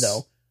had,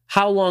 though.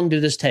 How long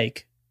did this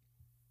take?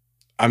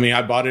 I mean,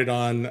 I bought it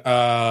on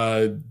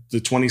the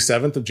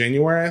 27th of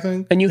January, I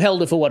think. And you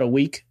held it for what, a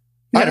week?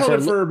 I held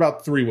it for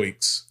about 3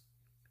 weeks.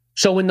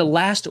 So in the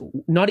last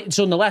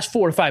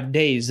 4 or 5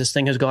 days, this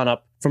thing has gone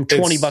up from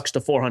 $20 to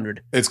 $400.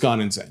 It's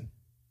gone insane.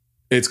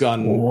 It's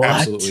gone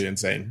absolutely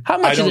insane. How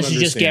much of this is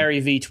just Gary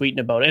V tweeting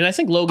about it? And I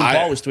think Logan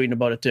Paul was tweeting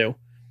about it too.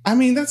 I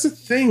mean, that's the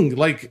thing.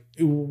 Like,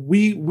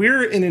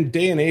 we're in a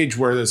day and age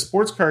where the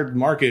sports card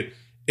market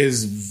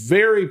is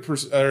very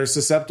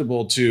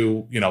susceptible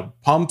to,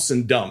 pumps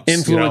and dumps.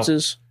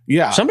 Influences.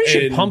 Yeah. Somebody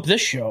should pump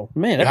this show.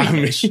 Man, that'd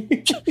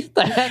be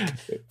the heck?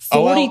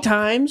 40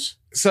 times?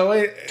 So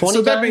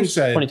that being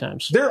said, 20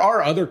 times. There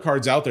are other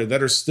cards out there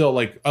that are still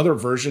like other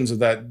versions of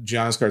that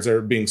Giannis cards that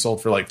are being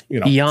sold for like,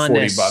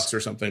 $40 or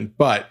something.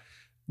 But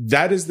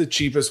that is the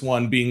cheapest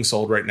one being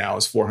sold right now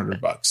is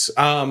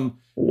 $400.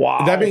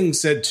 Wow. That being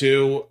said,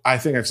 too, I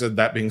think I've said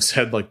that being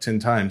said like 10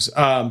 times.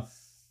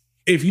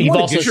 If you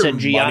want to get your said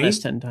money,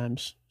 Giannis 10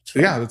 times.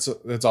 Yeah,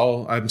 that's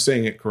all. I'm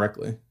saying it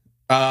correctly.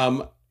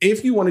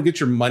 If you want to get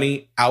your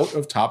money out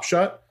of Top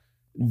Shot,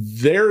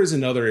 there is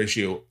another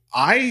issue.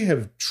 I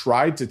have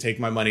tried to take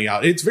my money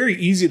out. It's very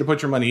easy to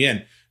put your money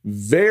in.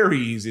 Very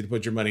easy to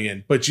put your money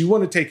in. But you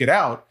want to take it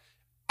out.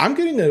 I'm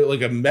getting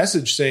a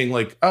message saying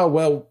like, oh,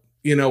 well,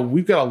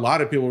 we've got a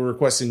lot of people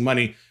requesting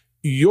money.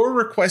 Your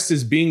request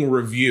is being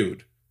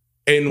reviewed.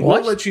 And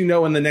we'll let you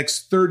know in the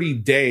next 30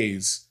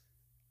 days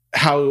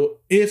how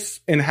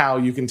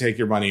you can take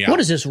your money out. What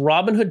is this,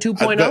 Robinhood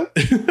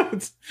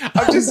 2.0?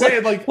 I'm just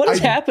saying, like, what is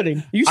happening?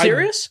 Are you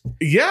serious?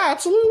 Yeah,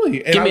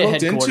 absolutely. And I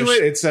looked into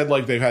it. It said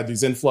like they've had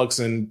these influx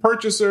in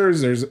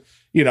purchasers.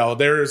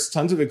 There's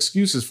tons of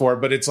excuses for it,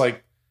 but it's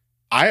like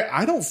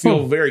I don't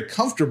feel very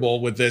comfortable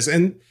with this.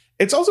 And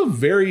it's also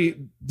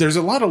there's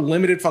a lot of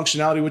limited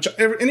functionality, which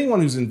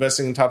anyone who's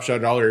investing in Top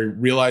Shot Dollar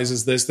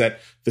realizes that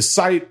the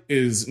site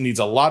needs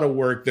a lot of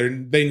work. They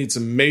need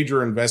some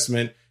major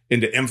investment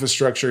into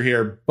infrastructure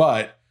here.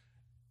 But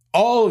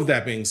all of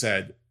that being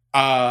said,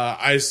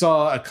 I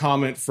saw a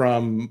comment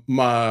from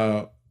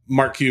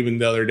Mark Cuban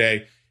the other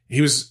day.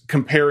 He was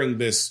comparing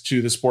this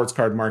to the sports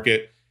card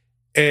market,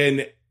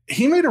 and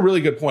he made a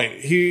really good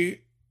point.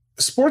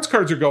 Sports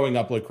cards are going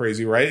up like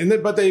crazy, right?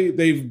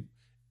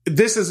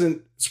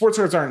 Sports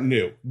cards aren't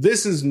new.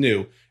 This is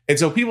new. And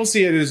so people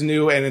see it as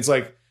new, and it's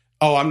like,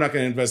 oh, I'm not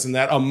going to invest in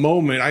that. A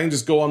moment, I can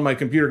just go on my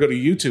computer, go to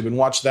YouTube and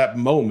watch that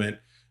moment.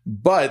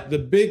 But the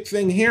big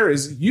thing here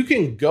is you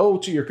can go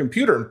to your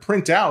computer and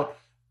print out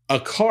a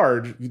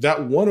card,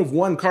 that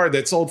one-of-one card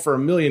that sold for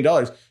 $1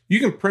 million. You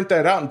can print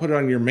that out and put it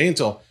on your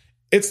mantle.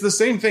 It's the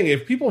same thing.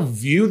 If people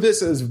view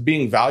this as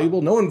being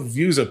valuable, no one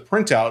views a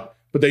printout,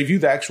 but they view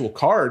the actual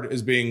card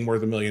as being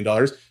worth $1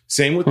 million.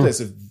 Same with this.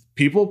 If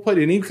people put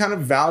any kind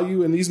of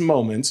value in these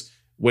moments,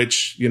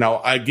 which,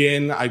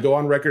 again, I go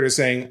on record as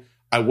saying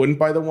I wouldn't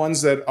buy the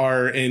ones that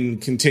are in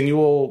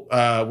continual,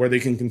 where they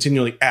can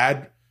continually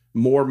add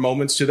more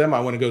moments to them.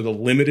 I want to go to the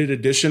limited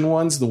edition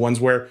ones, the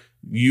ones where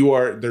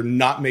they're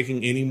not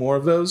making any more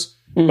of those.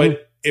 Mm-hmm.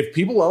 But if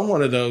people own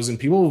one of those and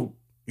people,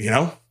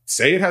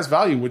 say it has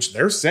value, which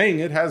they're saying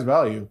it has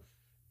value,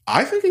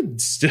 I think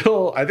it's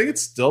still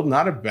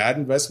not a bad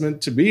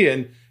investment to be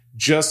in.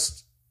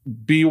 Just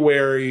be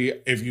wary.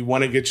 If you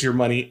want to get your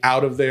money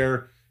out of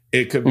there,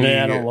 it could be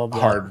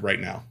hard right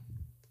now.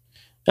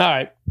 All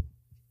right.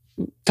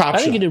 I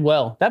think you did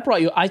well. That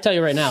brought you, I tell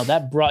you right now,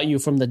 that brought you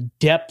from the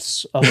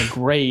depths of a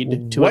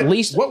grade to at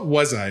least. What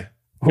was I?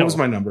 What was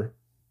my number?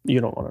 You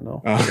don't want to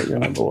know what your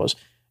number was.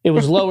 It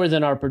was lower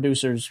than our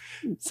producer's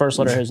first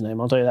letter of his name.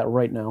 I'll tell you that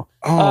right now.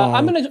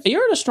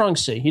 You're at a strong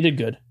C. You did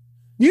good.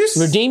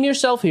 Redeem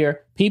yourself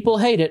here. People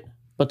hate it,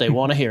 but they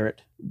want to hear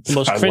it. The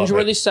most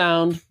cringeworthy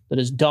sound that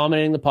is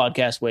dominating the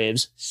podcast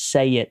waves.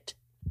 Say it.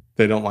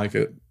 They don't like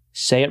it.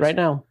 Say it right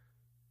now.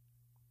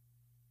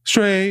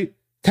 Straight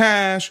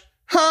cash,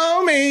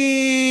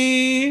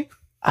 homie.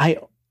 I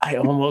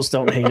almost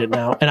don't hate it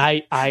now. And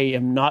I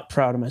am not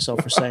proud of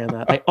myself for saying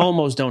that. I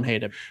almost don't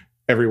hate it.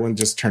 Everyone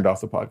just turned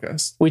off the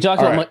podcast. We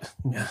talked All about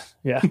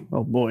yeah.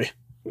 Oh boy.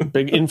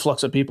 Big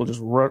influx of people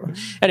just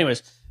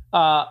anyways,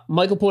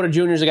 Michael Porter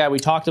Jr. is a guy we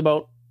talked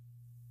about.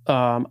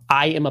 I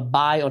am a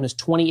buy on his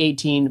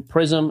 2018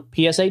 Prism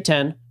PSA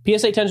 10.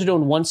 PSA 10s are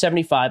doing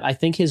 175. I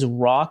think his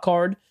raw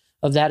card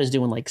of that is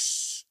doing like,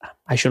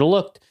 I should have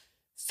looked,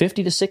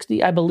 50 to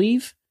 60, I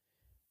believe.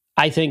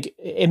 I think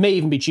it may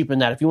even be cheaper than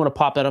that. If you want to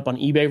pop that up on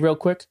eBay real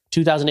quick,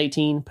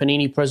 2018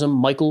 Panini Prism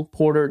Michael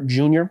Porter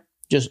Jr.,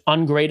 just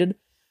ungraded.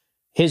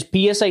 His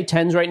PSA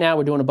 10s right now,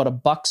 we're doing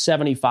about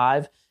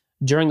 $1.75.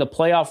 During the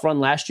playoff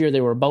run last year,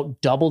 they were about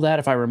double that,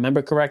 if I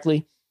remember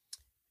correctly.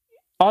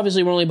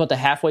 Obviously, we're only about the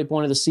halfway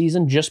point of the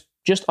season, just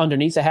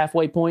underneath the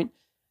halfway point.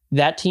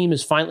 That team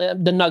is finally...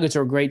 The Nuggets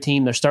are a great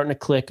team. They're starting to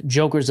click.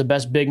 Joker's the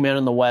best big man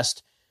in the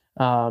West.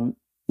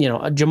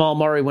 Jamal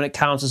Murray, when it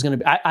counts, is going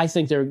to be... I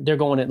think they're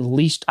going at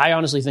least... I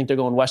honestly think they're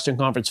going Western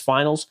Conference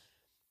Finals.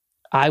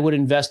 I would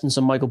invest in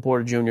some Michael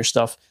Porter Jr.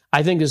 stuff.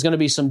 I think there's going to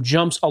be some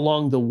jumps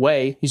along the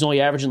way. He's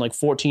only averaging like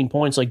 14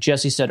 points, like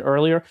Jesse said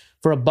earlier.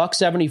 For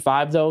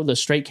 $1.75, though, the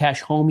straight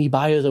cash homie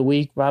buy of the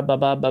week, blah, blah,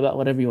 blah, blah, blah,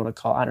 whatever you want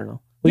to call it. I don't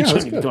know. We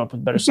couldn't even come up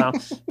with better sound.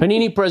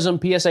 Panini Prism,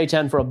 PSA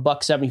 10 for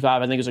 $1.75,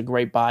 I think is a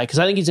great buy because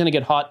I think he's going to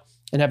get hot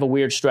and have a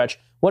weird stretch.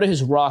 What are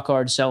his raw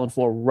cards selling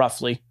for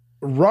roughly?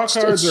 Raw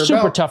cards are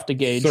super about tough to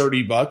gauge.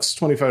 $30,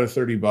 $25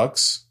 to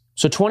 $30.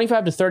 So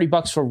 $25 to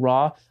 $30 for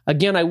raw.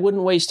 Again, I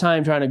wouldn't waste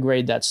time trying to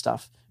grade that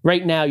stuff.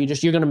 Right now,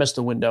 you're going to miss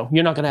the window.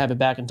 You're not going to have it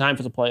back in time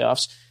for the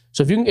playoffs.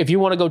 So if you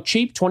want to go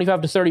cheap,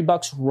 $25 to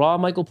 $30 raw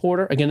Michael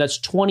Porter. Again, that's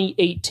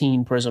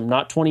 2018 Prism,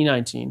 not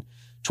 2019.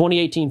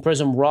 2018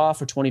 Prism raw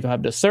for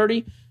 $25 to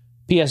 $30.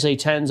 PSA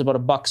 10's about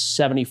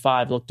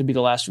 $1.75. Look to be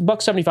the last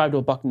 $1.75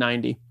 to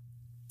 $1.90.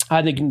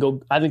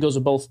 I think those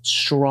are both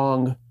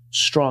strong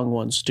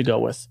ones to go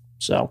with.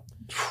 So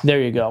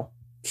there you go.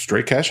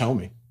 Straight cash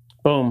homie.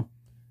 Boom.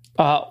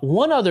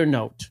 One other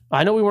note.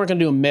 I know we weren't going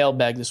to do a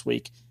mailbag this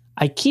week.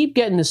 I keep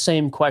getting the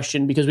same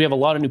question because we have a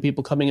lot of new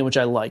people coming in, which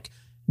I like.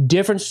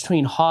 Difference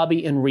between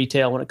hobby and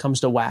retail when it comes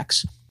to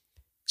wax.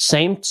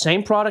 Same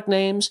product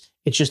names.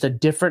 It's just a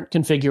different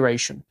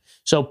configuration.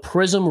 So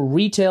Prism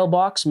retail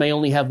box may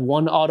only have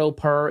one auto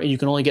per, and you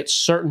can only get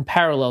certain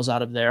parallels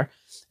out of there,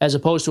 as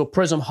opposed to a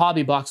Prism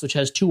hobby box, which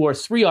has 2 or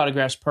 3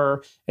 autographs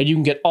per, and you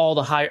can get all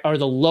the high or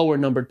the lower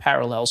numbered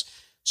parallels.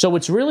 So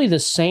it's really the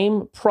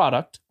same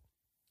product,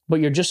 but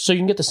you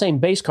can get the same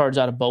base cards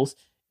out of both.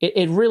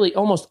 It really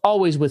almost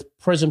always with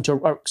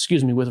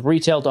with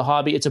retail to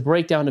hobby, it's a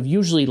breakdown of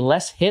usually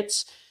less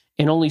hits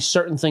and only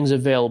certain things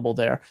available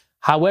there.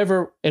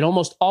 However, it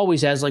almost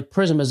always has, like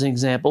Prism as an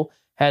example,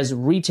 has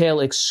retail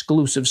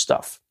exclusive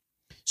stuff.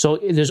 So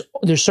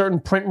there's certain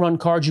print run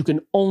cards you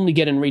can only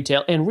get in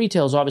retail, and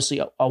retail is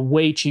obviously a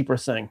way cheaper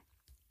thing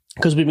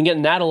because we've been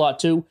getting that a lot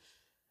too.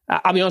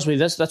 I'll be honest with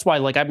you, that's why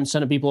I've been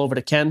sending people over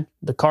to Ken,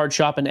 the card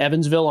shop in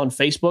Evansville on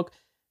Facebook.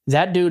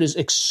 That dude is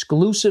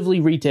exclusively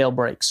retail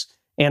breaks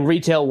and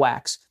retail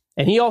wax.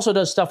 And he also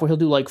does stuff where he'll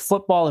do like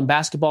football and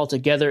basketball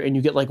together and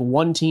you get like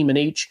one team in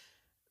each.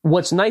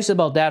 What's nice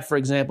about that, for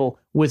example,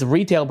 with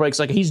retail breaks,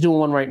 like he's doing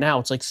one right now,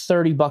 it's like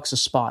 $30 a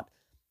spot.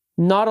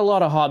 Not a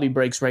lot of hobby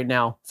breaks right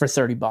now for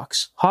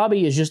 $30.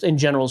 Hobby is just in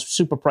general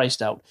super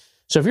priced out.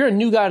 So if you're a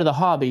new guy to the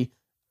hobby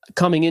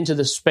coming into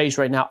this space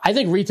right now, I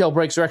think retail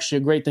breaks are actually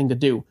a great thing to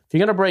do. If you're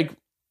going to break,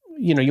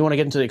 you want to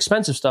get into the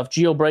expensive stuff,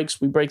 Geo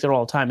breaks, we break there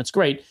all the time. It's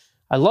great.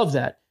 I love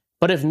that.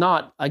 But if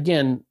not,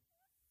 again,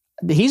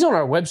 he's on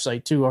our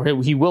website too, or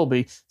he will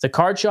be. The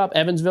Card Shop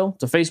Evansville,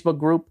 it's a Facebook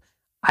group.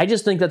 I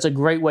just think that's a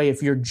great way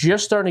if you're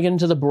just starting to get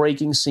into the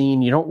breaking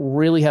scene, you don't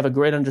really have a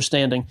great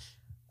understanding,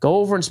 go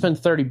over and spend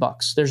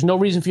 $30. There's no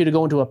reason for you to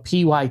go into a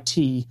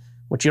PYT,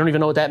 which you don't even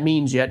know what that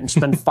means yet, and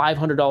spend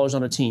 $500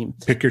 on a team.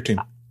 Pick your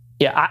team.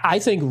 Yeah, I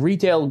think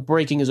retail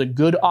breaking is a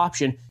good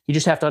option. You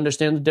just have to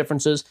understand the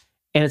differences,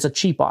 and it's a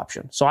cheap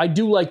option. So I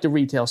do like the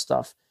retail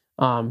stuff.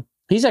 I'm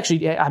actually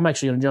going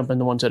to jump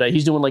into one today.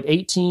 He's doing like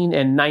 18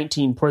 and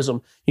 19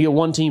 Prism. You get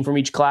one team from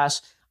each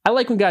class. I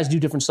like when guys do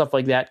different stuff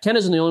like that. Ken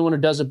isn't the only one who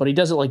does it, but he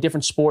does it like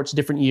different sports,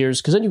 different years,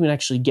 because then you can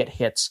actually get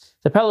hits.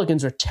 The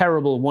Pelicans are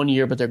terrible one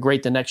year, but they're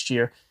great the next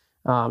year.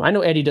 I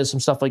know Eddie does some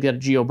stuff like that at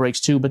Geo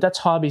Breaks too, but that's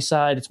hobby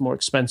side. It's more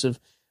expensive.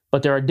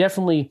 But there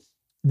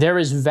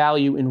is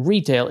value in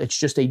retail. It's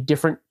just a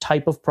different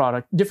type of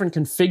product, different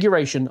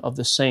configuration of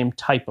the same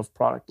type of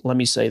product. Let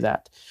me say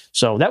that.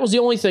 So that was the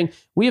only thing.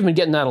 We have been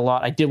getting that a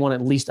lot. I did want to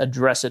at least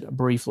address it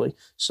briefly.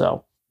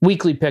 So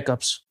weekly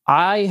pickups.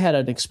 I had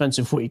an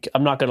expensive week.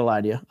 I'm not going to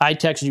lie to you. I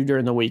texted you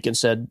during the week and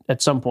said,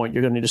 at some point,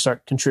 you're going to need to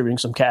start contributing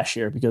some cash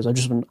here because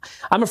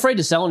I'm afraid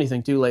to sell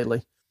anything too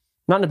lately.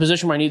 Not in a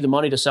position where I need the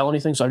money to sell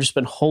anything, so I've just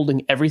been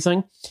holding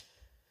everything.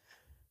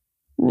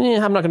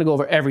 I'm not going to go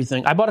over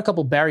everything. I bought a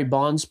couple Barry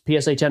Bonds,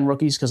 PSA 10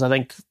 rookies, because I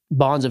think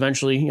Bonds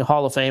eventually,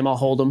 Hall of Fame, I'll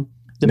hold them.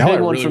 The now big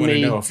I one really for want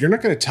me. to know. If you're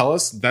not going to tell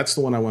us, that's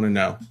the one I want to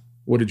know.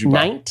 What did you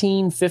buy?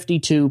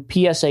 1952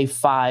 PSA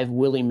 5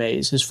 Willie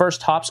Mays. His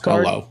first Topps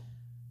card. Hello.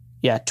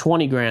 Yeah,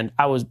 20 grand.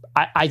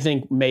 I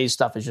think Mays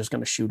stuff is just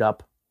going to shoot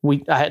up.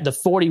 I had the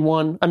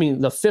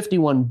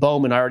 51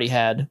 Bowman I already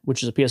had,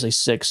 which is a PSA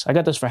 6. I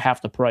got this for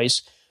half the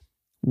price.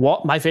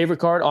 My favorite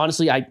card,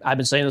 honestly, I've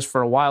been saying this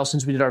for a while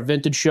since we did our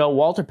vintage show.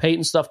 Walter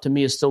Payton stuff to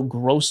me is still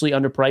grossly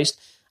underpriced.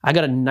 I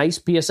got a nice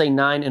PSA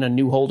 9 and a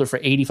new holder for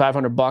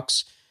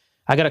 $8,500.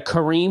 I got a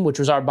Kareem, which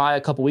was our buy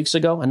a couple weeks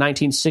ago, a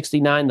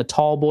 1969, the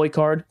tall boy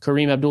card,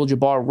 Kareem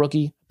Abdul-Jabbar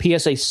rookie,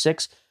 PSA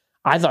 6.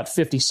 I thought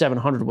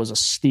 5,700 was a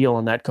steal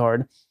on that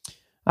card.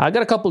 I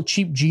got a couple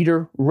cheap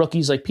Jeter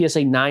rookies, like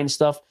PSA 9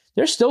 stuff.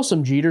 There's still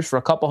some Jeters for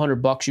a couple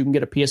 $100. You can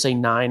get a PSA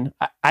 9.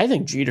 I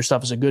think Jeter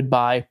stuff is a good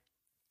buy.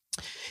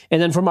 And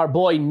then from our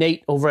boy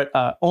Nate over at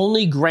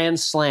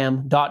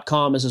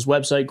onlygrandslam.com is his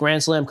website,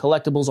 Grand Slam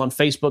Collectibles on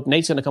Facebook.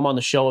 Nate's going to come on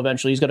the show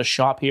eventually. He's got a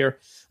shop here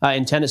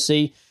in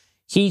Tennessee.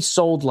 He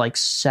sold I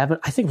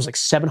think it was like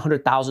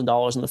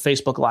 $700,000 in the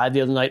Facebook Live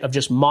the other night of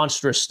just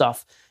monstrous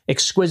stuff.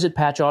 Exquisite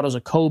patch autos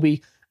of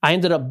Kobe. I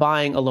ended up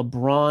buying a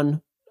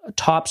LeBron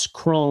Topps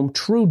Chrome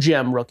True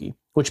Gem rookie,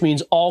 which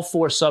means all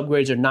 4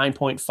 subgrades are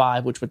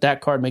 9.5, which with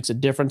that card makes a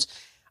difference.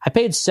 I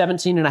paid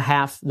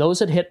 17.5. Those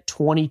had hit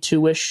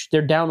 22-ish.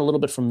 They're down a little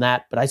bit from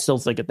that, but I still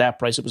think at that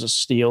price it was a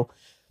steal.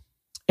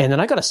 And then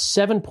I got a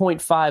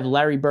 7.5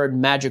 Larry Bird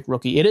Magic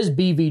rookie. It is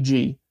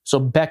BVG, so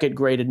Beckett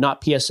graded,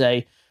 not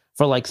PSA,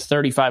 for like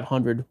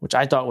 $3,500, which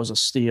I thought was a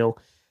steal.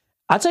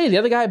 I'll tell you, the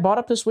other guy I bought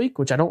up this week,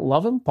 which I don't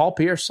love him, Paul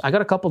Pierce. I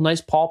got a couple nice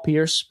Paul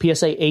Pierce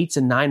PSA 8s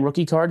and 9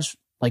 rookie cards,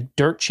 like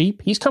dirt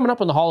cheap. He's coming up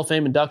in the Hall of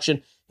Fame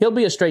induction. He'll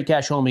be a straight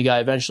cash homie guy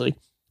eventually,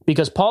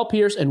 because Paul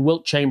Pierce and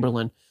Wilt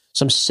Chamberlain,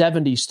 some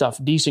 70s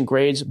stuff, decent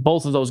grades.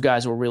 Both of those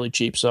guys were really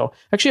cheap. So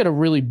actually had a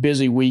really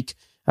busy week.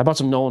 I bought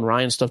some Nolan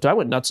Ryan stuff too. I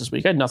went nuts this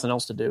week. I had nothing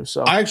else to do.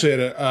 So I actually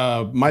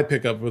had my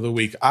pickup of the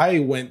week. I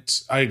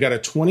got a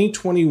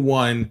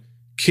 2021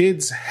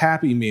 Kids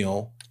Happy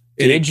Meal.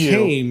 And it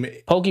came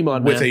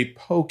Pokemon with man. a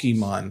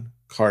Pokemon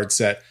card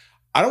set.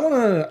 I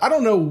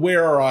don't know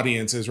where our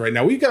audience is right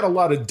now. We've got a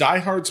lot of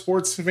diehard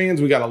sports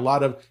fans. We got a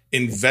lot of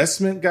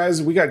investment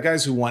guys. We got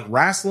guys who want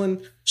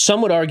wrestling.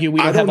 Some would argue we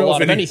don't have a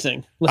lot of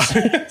anything.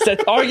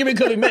 That argument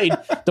could be made.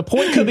 The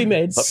point could be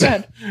made. But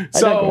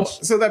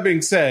so that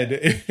being said,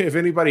 if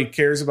anybody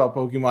cares about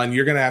Pokemon,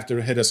 you're going to have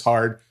to hit us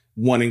hard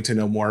wanting to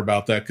know more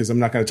about that, because I'm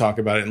not going to talk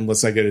about it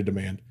unless I get a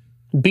demand.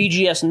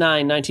 BGS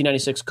 9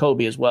 1996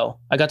 Kobe as well.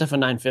 I got that for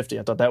 $950.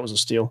 I thought that was a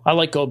steal. I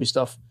like Kobe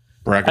stuff.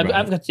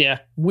 I've got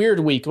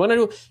weird week. What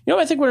I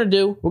think we're gonna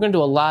do? We're gonna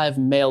do a live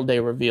mail day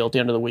reveal at the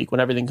end of the week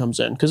when everything comes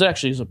in, because it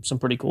actually is some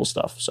pretty cool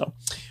stuff. So,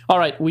 all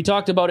right, we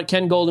talked about it.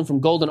 Ken Goldin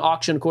from Goldin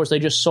Auction. Of course, they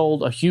just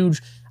sold a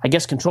huge,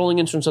 controlling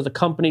interest of the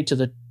company to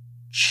the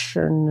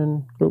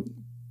Chernin Group.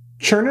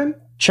 Chernin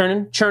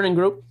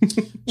Group.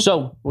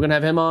 So we're gonna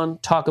have him on,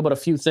 talk about a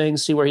few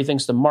things, see where he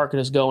thinks the market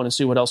is going, and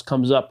see what else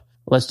comes up.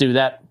 Let's do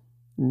that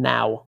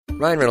now.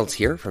 Ryan Reynolds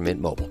here from Mint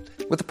Mobile.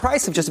 With the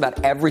price of just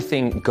about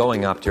everything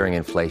going up during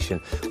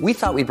inflation, we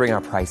thought we'd bring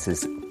our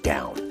prices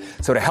down.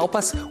 So to help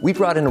us, we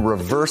brought in a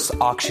reverse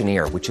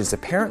auctioneer, which is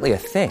apparently a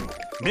thing.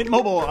 Mint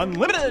Mobile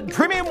Unlimited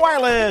Premium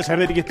Wireless. How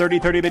to get 30,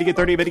 30, bit to get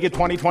 30, bit to get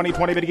 20, 20,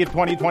 20, bit to get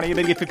 20, 20,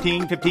 bit to get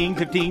 15, 15,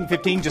 15,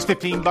 15, just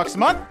 $15 a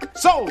month?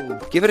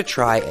 Sold! Give it a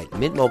try at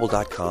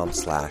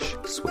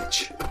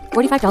mintmobile.com/switch.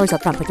 $45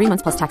 up front for 3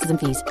 months plus taxes and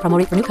fees. Promo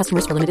rate for new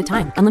customers for limited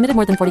time. Unlimited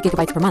more than 40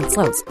 gigabytes per month.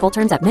 Slows full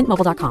terms at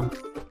mintmobile.com.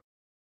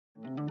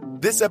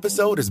 This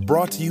episode is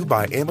brought to you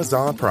by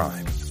Amazon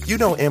Prime. You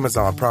know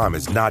Amazon Prime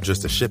is not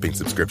just a shipping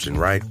subscription,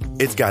 right?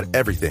 It's got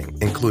everything,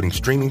 including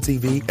streaming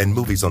TV and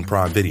movies on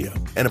Prime Video.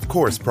 And of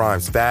course,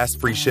 Prime's fast,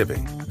 free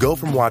shipping. Go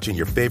from watching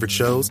your favorite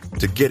shows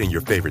to getting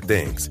your favorite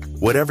things.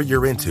 Whatever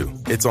you're into,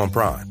 it's on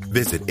Prime.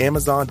 Visit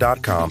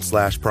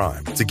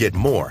amazon.com/Prime to get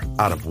more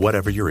out of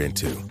whatever you're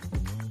into.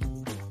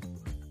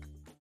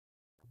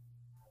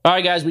 All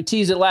right, guys, we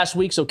teased it last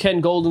week, so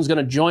Ken Goldin's going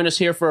to join us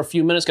here for a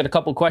few minutes. Got a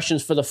couple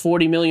questions for the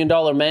 $40 million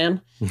man.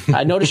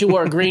 I noticed you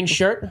wore a green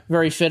shirt.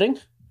 Very fitting.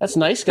 That's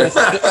nice.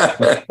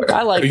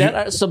 I like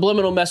that.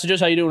 Subliminal messages.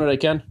 How you doing today,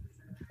 Ken?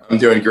 I'm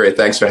doing great.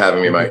 Thanks for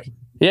having me, Mike.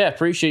 Yeah,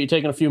 appreciate you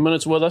taking a few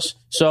minutes with us.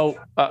 So,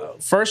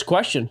 first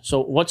question.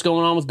 So, what's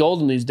going on with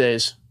Goldin these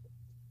days?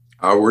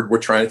 We're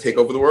trying to take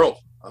over the world.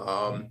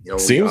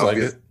 Seems like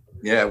it.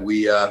 Yeah,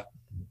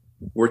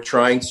 we're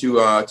trying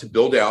to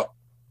build out,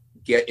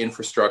 get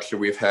infrastructure.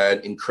 We've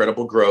had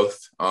incredible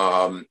growth.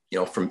 From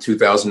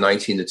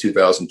 2019 to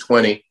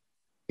 2020.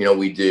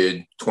 We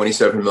did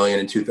 27 million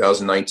in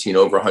 2019,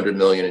 over 100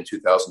 million in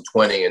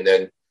 2020, and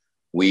then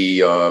we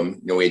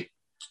had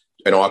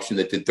an auction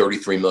that did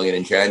 33 million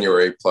in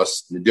January,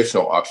 plus an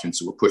additional auction,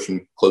 so we're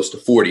pushing close to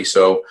 40.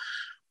 So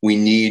we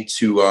need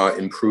to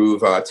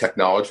improve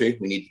technology.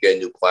 We need to get a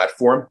new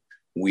platform.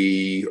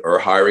 We are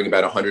hiring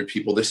about 100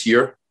 people this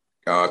year.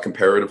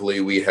 Comparatively,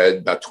 we had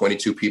about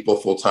 22 people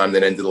full-time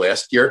that ended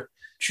last year.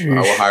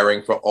 We're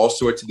hiring for all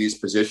sorts of these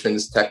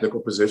positions, technical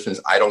positions.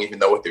 I don't even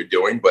know what they're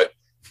doing, but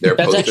they're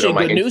That's posted actually on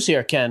my good news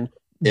here, Ken.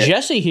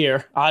 Jesse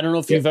here, I don't know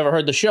if you've ever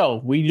heard the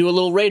show. We do a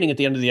little rating at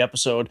the end of the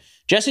episode.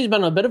 Jesse's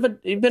been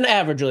he's been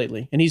average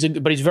lately,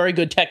 and but he's very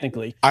good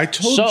technically. I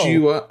told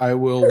you I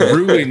will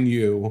ruin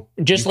you.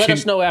 Just let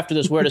us know after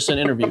this where to send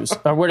interviews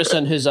or where to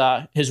send his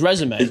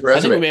resume. I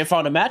think we may have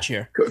found a match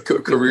here.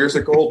 Careers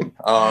at Goldin.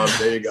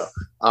 There you go.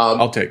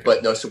 I'll take it.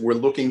 But no, so we're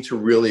looking to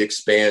really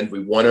expand. We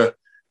want to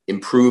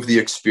improve the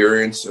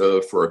experience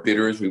for our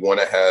bidders. We want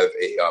to have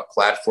a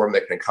platform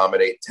that can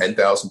accommodate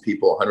 10,000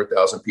 people,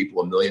 100,000 people,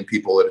 1 million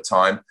people at a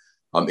time.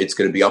 It's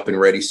going to be up and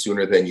ready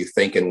sooner than you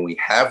think. And when we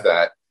have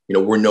that,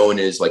 we're known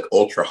as like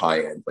ultra high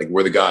end. Like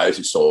we're the guys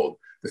who sold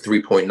the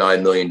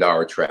 $3.9 million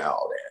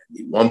Trout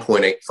and the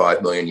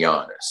 1.85 million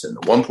Giannis and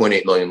the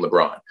 1.8 million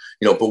LeBron.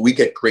 But we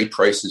get great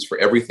prices for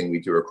everything we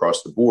do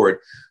across the board.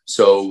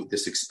 So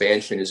this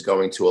expansion is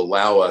going to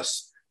allow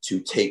us to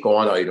take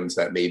on items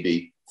that may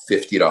be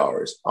 $50,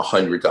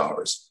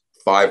 $100,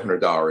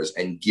 $500,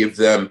 and give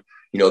them,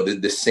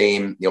 the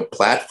same,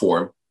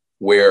 platform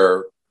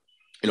where,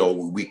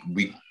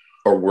 we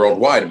are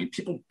worldwide. I mean,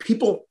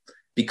 people,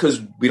 because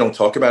we don't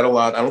talk about it a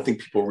lot, I don't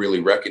think people really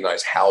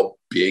recognize how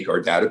big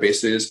our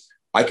database is.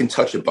 I can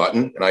touch a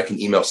button and I can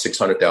email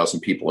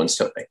 600,000 people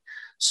instantly.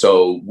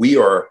 So we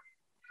are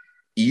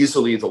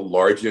easily the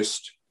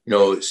largest,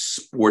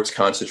 sports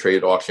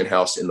concentrated auction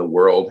house in the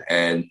world.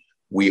 And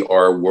we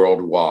are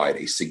worldwide.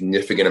 A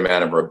significant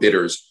amount of our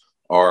bidders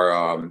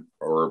are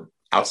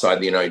outside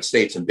the United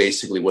States. And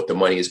basically what the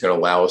money is going to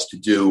allow us to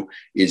do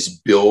is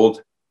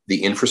build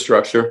the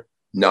infrastructure,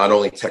 not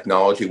only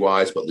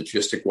technology-wise, but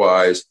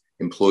logistic-wise,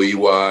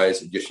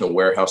 employee-wise, additional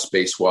warehouse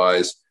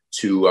space-wise,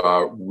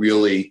 to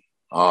really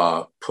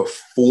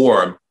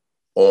perform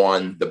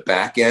on the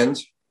back end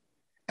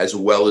as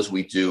well as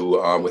we do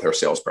with our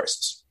sales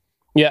prices.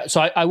 Yeah,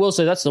 so I will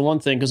say that's the one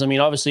thing, because,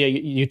 obviously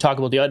you talk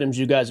about the items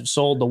you guys have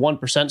sold, the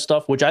 1%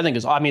 stuff, which I think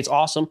is, it's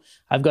awesome.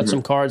 I've got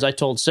some cards. I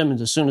told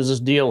Simmons as soon as this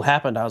deal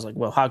happened, I was like,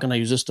 well, how can I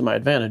use this to my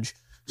advantage?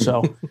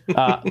 So,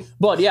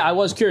 but yeah, I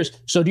was curious.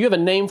 So do you have a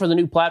name for the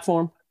new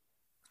platform?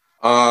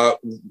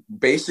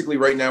 Basically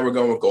right now we're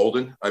going with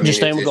Goldin. Just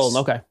staying with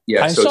Goldin, okay.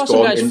 Yeah, I saw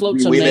some guys float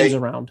some names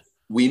around.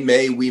 We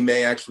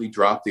may actually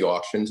drop the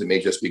auctions. It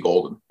may just be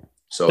Goldin.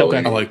 So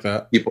I like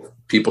that.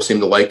 People seem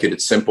to like it.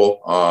 It's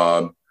simple.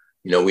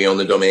 We own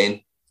the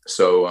domain,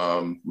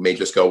 so may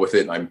just go with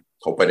it. I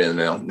hope I didn't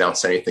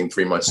announce anything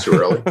 3 months too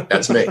early.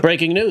 That's me.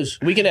 Breaking news.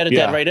 We can edit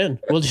that right in.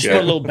 We'll just put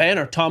a little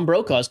banner. Tom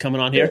Brokaw's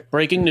coming on here. Yeah.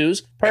 Breaking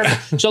news.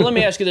 Perfect. So let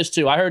me ask you this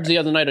too. I heard the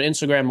other night on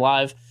Instagram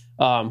Live,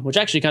 which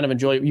I actually kind of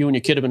enjoy. You and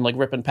your kid have been like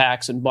ripping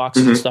packs and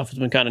boxes and stuff. It's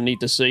been kind of neat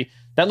to see.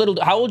 That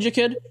little, how old's your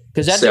kid?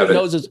 Because that 7. dude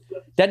knows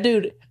that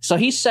dude. So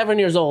he's 7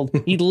 years old.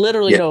 He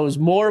literally knows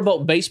more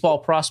about baseball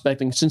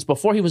prospecting since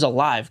before he was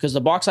alive. Because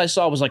the box I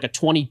saw was like a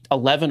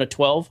 2011 or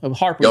 12, a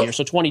Harper year,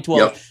 so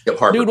 2012. Yep,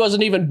 Harper. Dude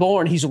wasn't even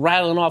born. He's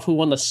rattling off who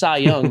won the Cy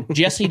Young.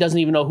 Jesse doesn't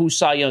even know who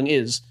Cy Young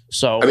is.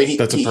 So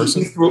that's a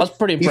person. I was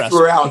pretty impressed. He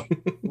threw out.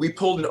 We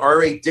pulled an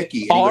R.A.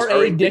 Dickey.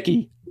 R.A.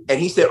 Dickey. And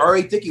he said,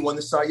 R.A. Dickey won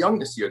the Cy Young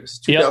this year. This is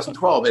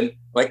 2012. And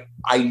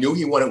I knew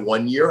he won it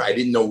 1 year. I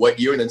didn't know what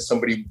year. And then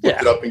somebody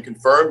looked it up and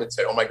confirmed and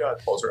said, oh my God,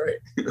 Paul's right.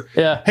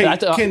 Yeah.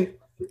 Hey,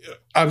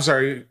 I'm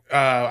sorry.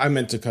 I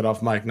meant to cut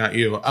off Mike, not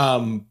you.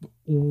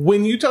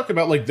 When you talk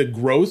about the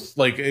growth,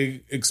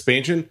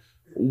 expansion,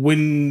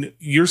 when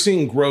you're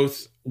seeing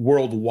growth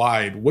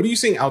worldwide, what are you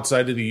seeing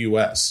outside of the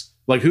U.S.?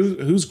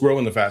 Who's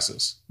growing the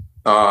fastest?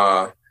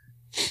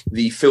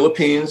 The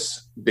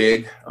Philippines,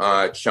 big.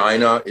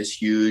 China is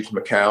huge.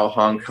 Macau,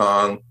 Hong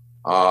Kong.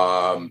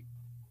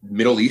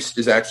 Middle East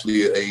is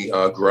actually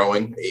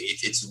growing.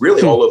 It's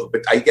really all over.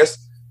 But I guess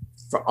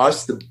for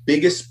us, the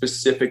biggest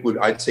specific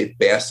I'd say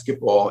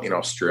basketball in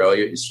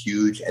Australia is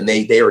huge. And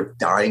they are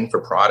dying for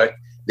product.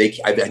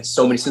 I've had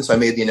so many, since I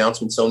made the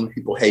announcement, so many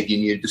people, hey, do you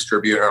need a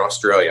distributor in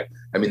Australia?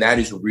 That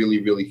is really,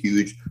 really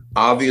huge.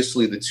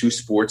 Obviously, the two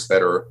sports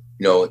that are,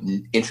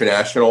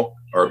 international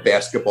are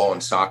basketball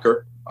and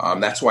soccer.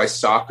 That's why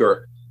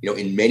soccer,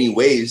 in many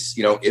ways,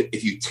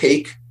 if you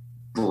take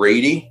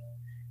Brady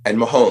and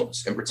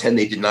Mahomes and pretend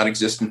they did not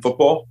exist in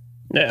football,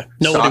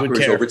 nobody would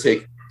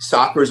care.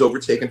 Soccer is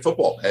overtaken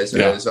football as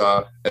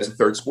a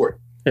third sport.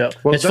 Yeah,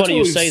 well, it's funny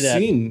you say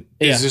that.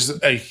 Is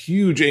just a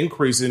huge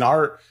increase in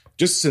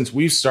just since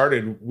we've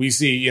started. We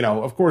see,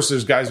 of course,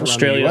 there's guys around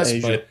the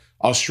U.S., but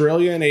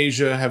Australia and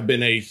Asia have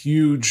been a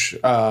huge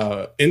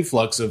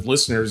influx of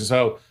listeners.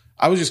 So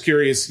I was just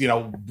curious,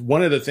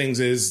 one of the things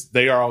is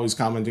they are always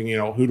commenting,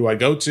 who do I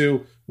go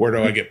to? Where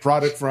do I get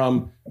product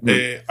from?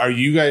 Are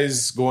you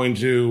guys going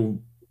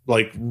to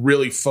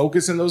really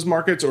focus in those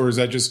markets, or is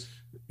that just,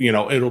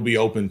 it'll be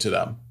open to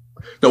them?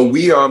 No,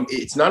 we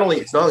it's not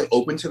only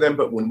open to them,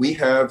 but when we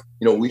have,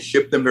 we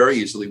ship them very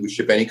easily. We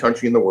ship any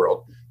country in the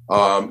world.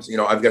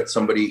 I've got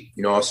somebody,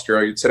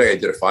 Australia today, I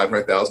did a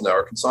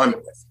 $500,000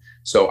 consignment with.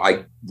 So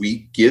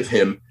we give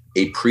him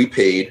a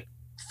prepaid,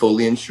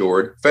 fully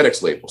insured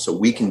FedEx label. So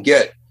we can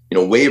get,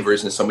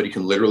 waivers, and somebody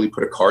can literally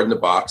put a card in the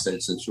box and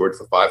it's insured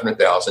for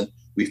 $500,000.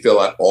 We fill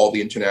out all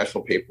the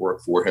international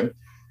paperwork for him.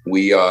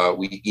 We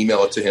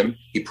email it to him.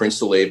 He prints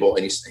the label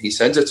and he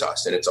sends it to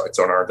us, and it's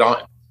on our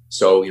dime.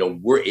 So,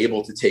 we're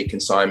able to take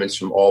consignments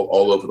from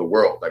all over the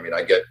world. I mean,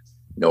 I get,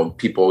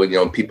 people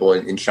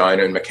in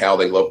China and Macau,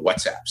 they love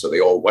WhatsApp. So they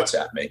all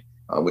WhatsApp me,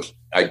 which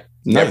I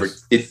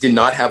did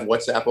not have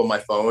WhatsApp on my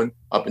phone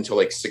up until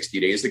like 60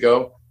 days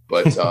ago.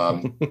 But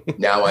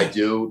now I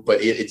do. But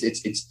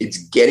it's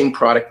getting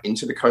product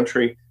into the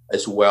country,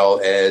 as well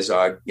as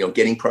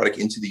getting product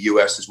into the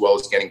U.S., as well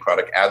as getting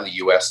product out of the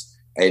U.S.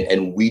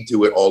 And we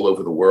do it all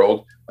over the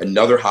world.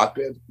 Another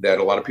hotbed that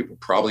a lot of people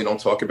probably don't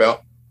talk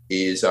about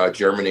is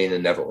Germany and the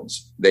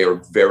Netherlands. They are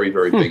very,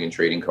 very big in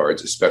trading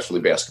cards, especially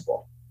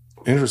basketball.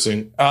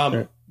 Interesting.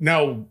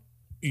 Now,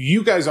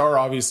 you guys are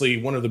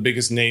obviously one of the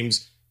biggest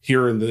names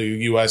here in the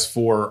U.S.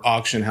 for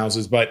auction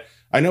houses, but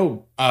I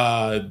know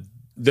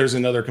there's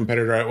another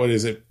competitor. What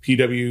is it?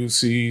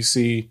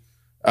 PWCC is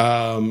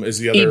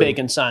the other eBay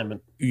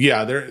consignment.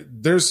 Yeah,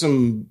 there's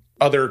some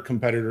other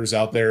competitors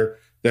out there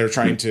that are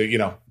trying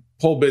to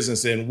pull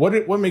business in.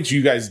 What makes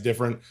you guys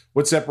different?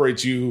 What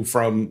separates you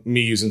from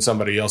me using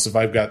somebody else if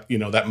I've got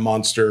that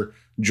monster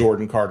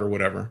Jordan card or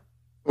whatever?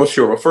 Well,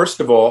 sure. Well, first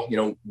of all,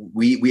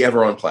 we have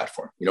our own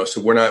platform.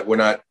 So we're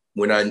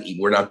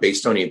not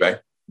based on eBay.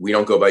 We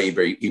don't go by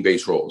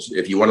eBay's rules.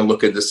 If you want to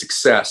look at the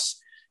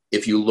success,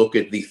 if you look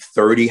at the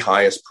 30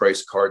 highest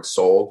priced cards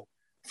sold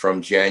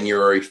from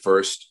January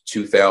 1st,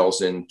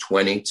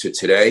 2020 to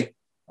today,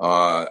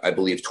 I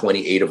believe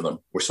 28 of them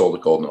were sold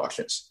at Goldin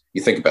auctions.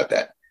 You think about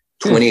that.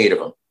 28 of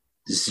them.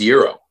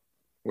 0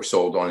 were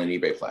sold on an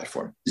eBay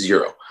platform.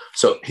 0.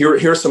 So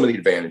here are some of the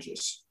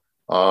advantages.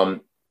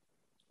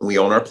 We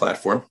own our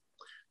platform.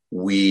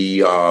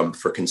 We,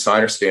 for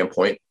consignor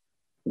standpoint,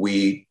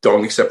 we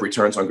don't accept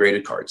returns on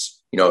graded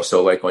cards.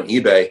 So like on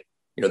eBay,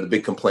 the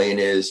big complaint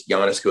is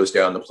Giannis goes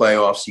down in the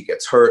playoffs, he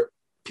gets hurt.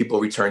 People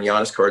return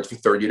Giannis cards for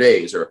 30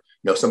 days, or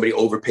somebody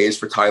overpays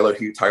for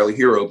Tyler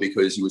Hero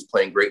because he was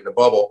playing great in the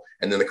bubble,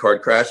 and then the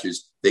card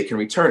crashes. They can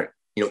return it.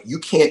 You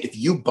can't if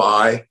you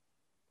buy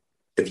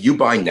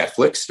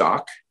Netflix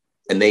stock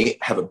and they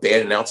have a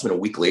bad announcement a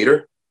week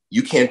later,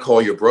 you can't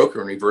call your broker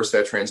and reverse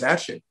that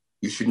transaction.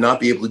 You should not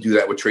be able to do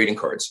that with trading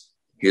cards.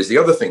 Here's the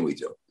other thing we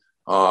do.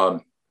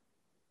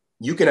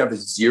 You can have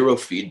 0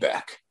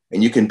 feedback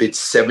and you can bid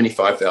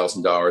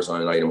 $75,000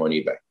 on an item on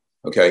eBay.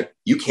 Okay.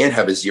 You can't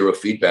have 0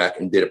 feedback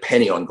and bid a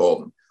penny on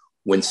Goldin.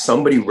 When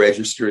somebody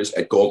registers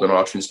at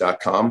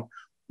goldinauctions.com,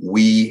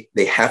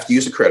 they have to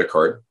use a credit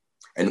card.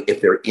 And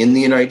if they're in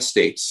the United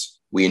States,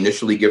 we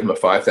initially give them a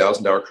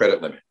 $5,000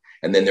 credit limit.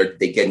 And then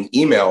they get an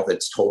email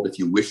that's told, if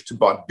you wish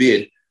to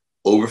bid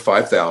over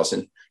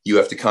 $5,000, you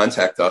have to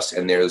contact us.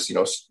 And there's,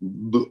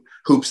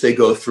 hoops they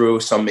go through.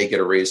 Some may get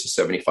a raise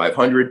to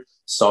 $7,500.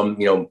 Some,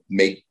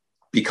 may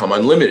become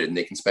unlimited and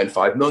they can spend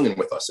 $5 million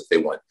with us if they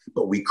want.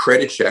 But we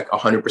credit check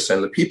 100%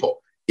 of the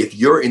people. If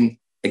you're in,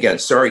 again,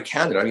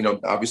 Canada,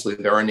 obviously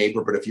they're our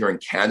neighbor, but if you're in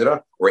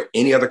Canada or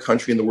any other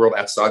country in the world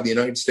outside the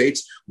United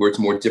States where it's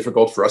more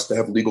difficult for us to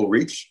have legal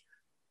reach,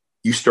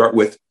 you start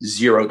with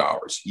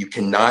 $0. You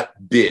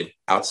cannot bid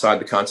outside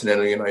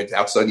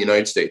the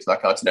United States,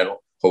 not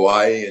continental,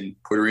 Hawaii and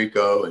Puerto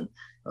Rico and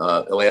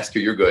Alaska,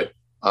 you're good.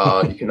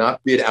 You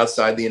cannot bid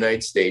outside the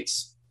United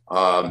States,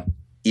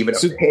 even a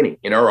penny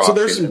in our auction. So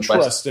there's some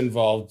trust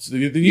involved.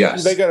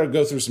 Yes. They got to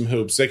go through some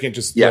hoops. They can't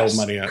just throw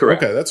money out.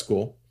 Correct. Okay, that's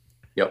cool.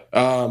 Yep.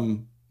 I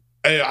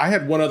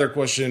had one other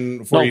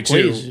question for you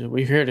please. too.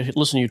 We're here to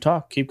listen to you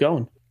talk. Keep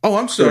going. Oh,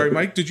 I'm sorry,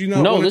 Mike. Did you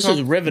not? No, this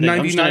is riveting.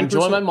 I'm just going to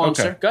enjoy my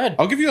monster. Okay. Go ahead.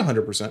 I'll give you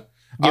 100%.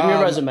 Give me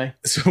a resume.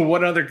 So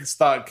one other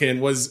thought, Ken,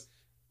 was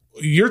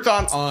your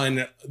thought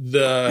on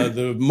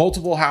the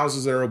multiple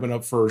houses that are open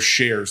up for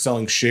shares,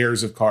 selling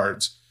shares of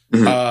cards.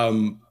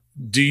 Mm-hmm.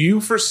 Do you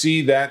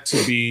foresee that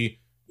to be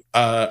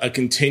a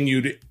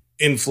continued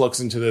influx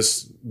into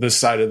this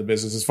side of the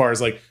business? As far as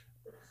like,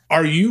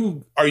 are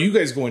you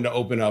guys going to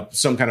open up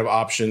some kind of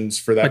options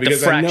for that? Like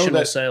because the fractional I know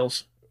that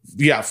sales.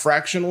 Yeah,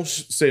 fractional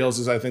sales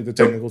is I think the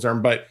technical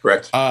term, but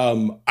correct.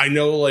 I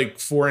know, like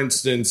for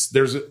instance,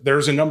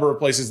 there's a number of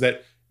places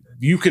that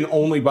you can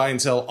only buy and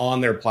sell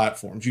on their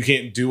platforms. You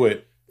can't do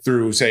it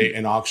through, say,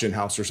 an auction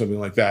house or something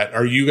like that.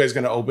 Are you guys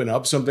going to open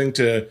up something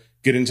to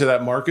get into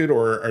that market,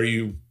 or are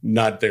you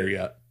not there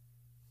yet?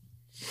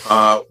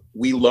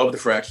 We love the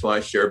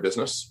fractionalized share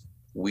business.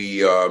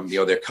 We,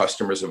 they're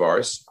customers of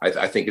ours.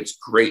 I think it's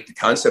great. The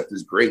concept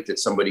is great that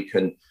somebody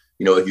can,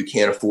 if you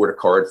can't afford a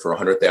card for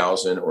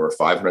 $100,000 or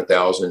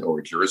 $500,000 or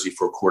a jersey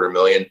for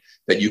 $250,000,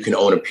 that you can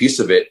own a piece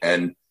of it.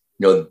 And,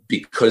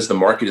 because the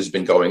market has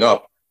been going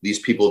up, these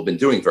people have been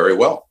doing very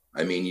well.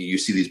 I mean, you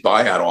see these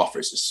buyout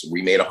offers.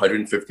 We made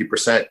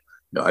 150%.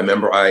 I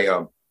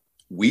remember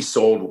we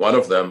sold one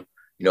of them,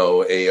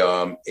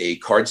 a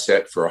card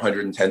set for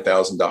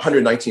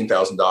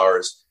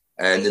 $119,000,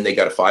 and then they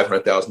got a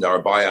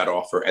 $500,000 buyout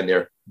offer, and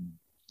their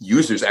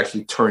users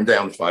actually turned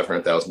down the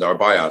 $500,000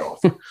 buyout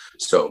offer.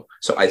 So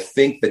I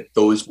think that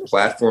those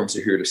platforms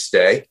are here to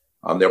stay.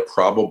 There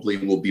probably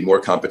will be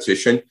more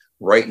competition.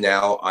 Right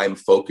now, I'm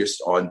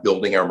focused on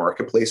building our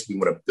marketplace. We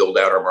want to build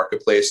out our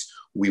marketplace.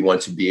 We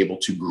want to be able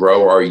to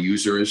grow our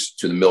users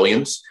to the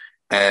millions.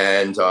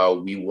 And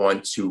we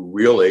want to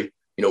really,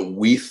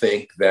 we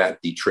think that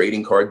the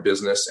trading card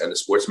business and the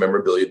sports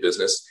memorabilia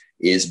business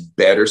is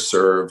better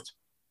served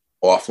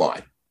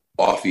offline,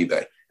 off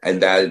eBay.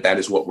 And that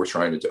is what we're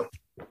trying to do.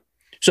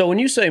 So when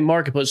you say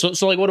marketplace,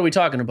 so like, what are we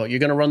talking about? You're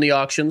going to run the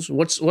auctions.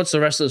 What's the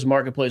rest of this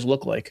marketplace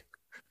look like?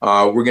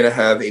 We're going to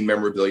have a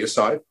memorabilia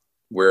side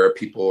where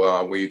people,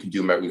 where you can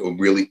do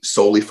really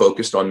solely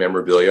focused on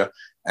memorabilia.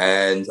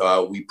 And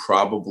we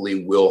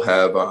probably will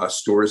have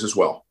stores as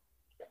well.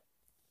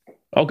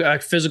 Okay.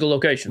 Physical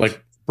locations.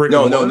 Like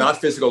no, not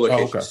physical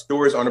locations. Oh, okay.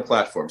 Stores on a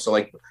platform. So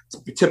like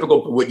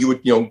typical what you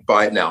would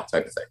buy it now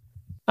type of thing.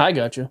 I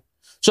got you.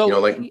 So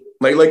like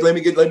let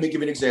me give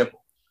you an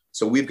example.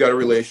 So we've got a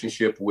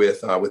relationship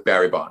with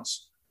Barry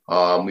Bonds.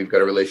 We've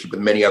got a relationship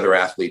with many other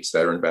athletes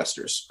that are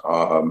investors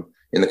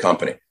in the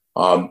company.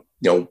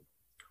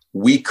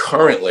 We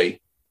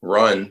currently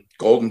run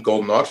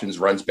Goldin Auctions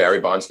runs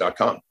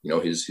barrybonds.com,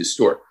 his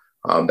store.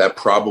 That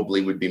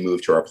probably would be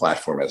moved to our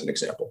platform as an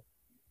example.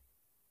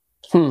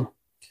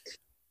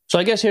 So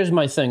I guess here's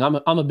my thing. I'm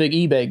a big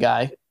eBay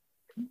guy.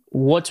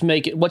 What's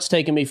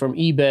taking me from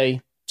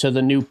eBay to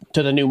the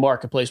new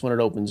marketplace when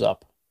it opens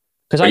up?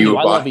 Because I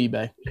love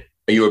eBay.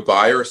 Are you a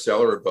buyer, a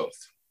seller, or both?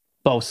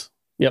 Both.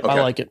 Yep, okay.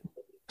 I like it.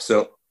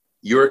 So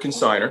you're a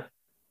consignor.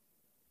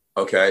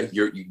 Okay,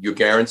 you're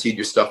guaranteed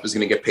your stuff is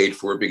going to get paid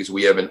for because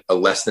we have a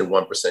less than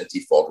 1%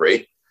 default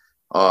rate,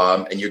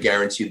 and you're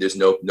guaranteed there's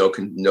no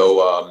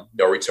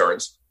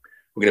returns.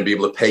 We're going to be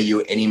able to pay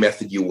you any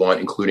method you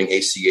want, including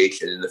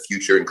ACH and in the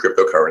future in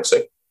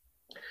cryptocurrency.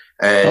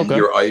 And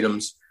your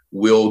items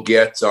will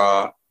get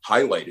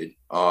highlighted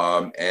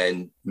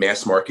and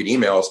mass market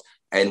emails.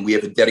 And we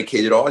have a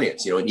dedicated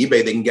audience. In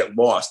eBay, they can get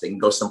lost. They can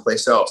go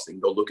someplace else. They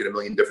can go look at a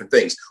million different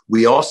things.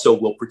 We also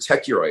will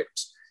protect your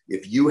items.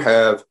 If you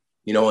have,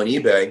 on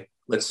eBay,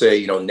 let's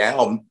say,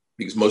 now,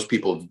 because most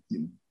people have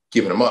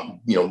given them up,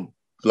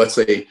 let's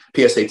say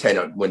PSA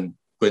 10, when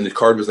the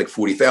card was like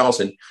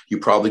 40,000, you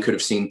probably could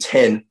have seen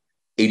 10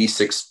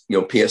 86,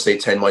 PSA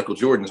 10 Michael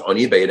Jordans on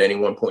eBay at any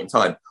one point in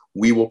time.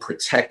 We will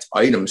protect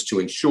items to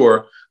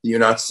ensure that you're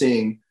not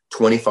seeing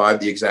 25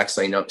 the exact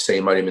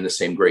same item in the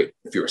same grade.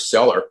 If you're a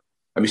seller,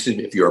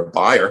 if you're a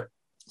buyer,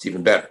 it's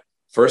even better.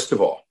 First of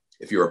all,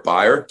 if you're a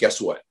buyer,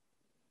 guess what?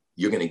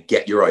 You're going to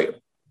get your item.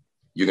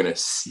 You're going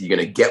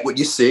to get what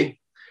you see.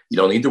 You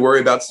don't need to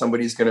worry about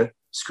somebody's going to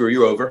screw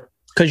you over.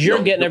 Because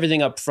you're getting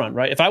everything up front,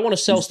 right? If I want to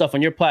sell stuff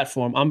on your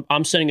platform,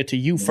 I'm sending it to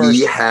you first.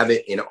 We have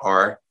it in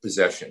our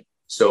possession.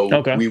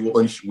 So we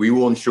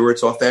will ensure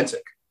it's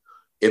authentic.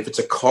 If it's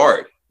a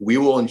card, we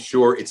will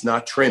ensure it's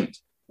not trimmed.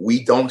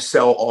 We don't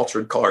sell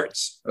altered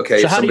cards.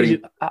 Okay. So how do you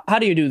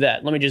do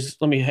that?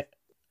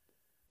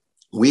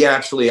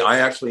 I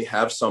actually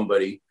have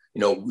somebody,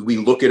 we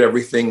look at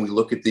everything. We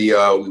look at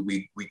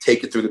we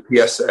take it through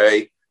the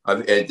PSA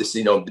and just,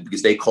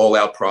 because they call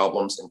out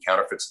problems and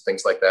counterfeits and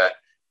things like that.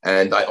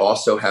 And I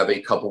also have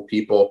a couple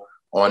people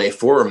on a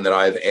forum that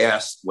I've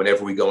asked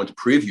whenever we go into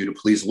preview to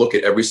please look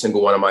at every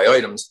single one of my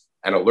items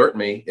and alert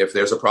me if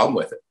there's a problem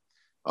with it.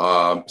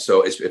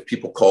 So if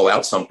people call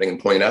out something and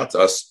point it out to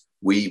us,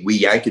 we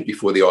yank it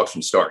before the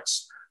auction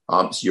starts.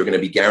 So you're going to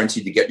be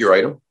guaranteed to get your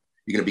item.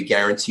 You're going to be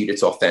guaranteed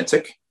it's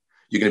authentic.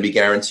 You're going to be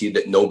guaranteed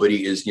that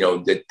nobody is,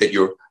 that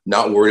you're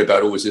not worried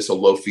about, is this a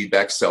low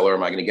feedback seller?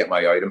 Am I going to get my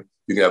item?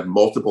 You're going to have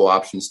multiple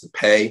options to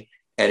pay.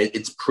 And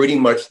it's pretty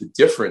much the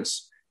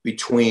difference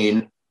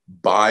between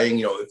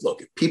buying,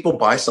 look, if people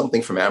buy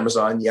something from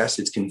Amazon, yes,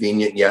 it's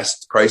convenient. Yes,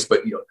 it's priced,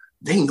 but,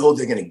 they know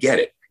they're going to get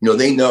it.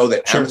 They know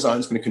that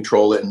Amazon's going to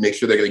control it and make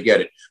sure they're going to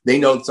get it. They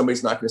know that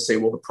somebody's not going to say,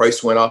 well, the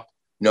price went up.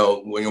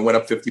 When it went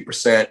up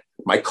 50%,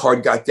 my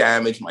card got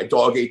damaged. My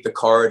dog ate the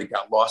card. It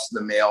got lost in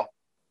the mail.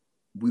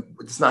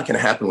 It's not going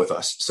to happen with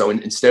us. So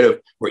instead of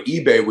where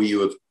eBay, where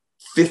you have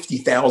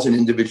 50,000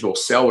 individual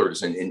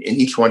sellers and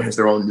each one has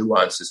their own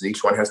nuances and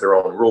each one has their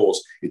own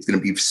rules, it's going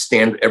to be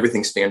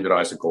everything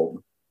standardized at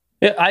Goldin.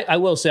 Yeah, I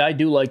will say I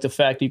do like the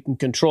fact you can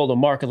control the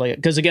market like it.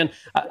 Because again,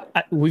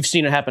 we've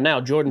seen it happen now.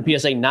 Jordan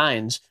PSA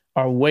 9s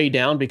are way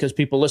down because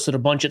people listed a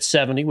bunch at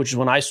 70, which is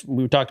when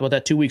we talked about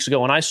that 2 weeks ago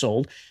when I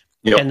sold.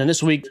 Yep. And then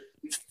this week,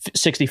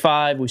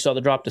 65, we saw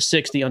the drop to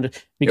 60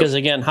 because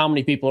again, how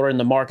many people are in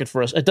the market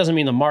for us? It doesn't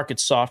mean the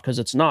market's soft because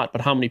it's not,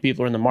 but how many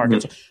people are in the market?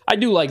 Mm-hmm. So I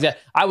do like that.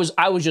 I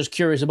was just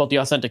curious about the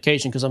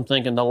authentication because I'm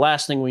thinking the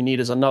last thing we need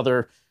is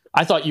another.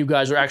 I thought you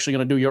guys were actually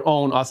going to do your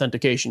own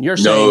authentication. You're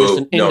saying just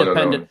an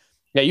independent. No.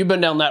 Yeah, you've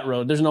been down that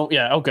road. There's no.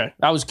 Yeah, okay.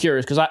 I was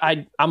curious because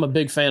I'm a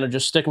big fan of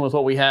just sticking with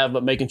what we have,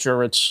 but making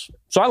sure it's.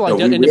 So I like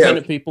that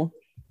independent people.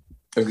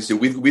 Like I said,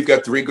 we've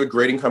got 3 good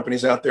grading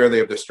companies out there. They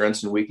have their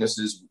strengths and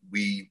weaknesses.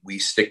 We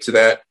stick to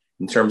that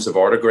in terms of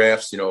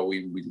autographs.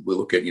 We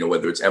look at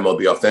whether it's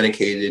MLB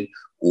authenticated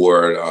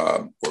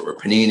or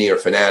Panini or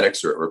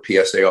Fanatics or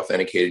PSA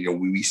authenticated.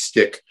 We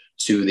stick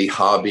to the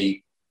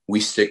hobby.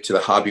 We stick to the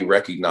hobby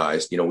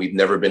recognized. We've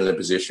never been in a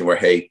position where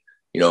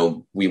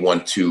we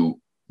want to.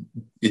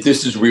 If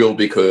this is real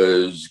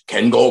because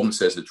Ken Goldin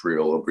says it's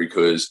real or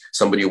because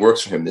somebody who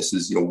works for him. This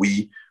is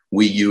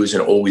we use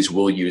and always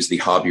will use the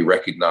hobby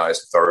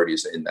recognized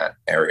authorities in that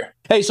area.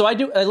 Hey, so I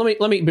do.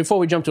 Let me before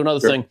we jump to another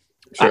thing.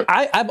 Sure.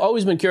 I've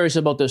always been curious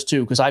about this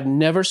too, because I've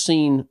never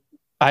seen.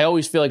 I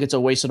always feel like it's a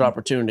wasted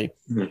opportunity.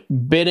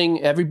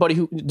 Bidding,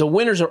 everybody the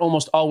winners are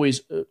almost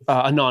always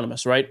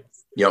anonymous, right?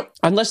 Yep.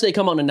 Unless they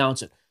come out and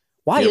announce it.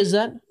 Why is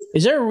that?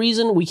 Is there a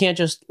reason we can't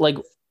just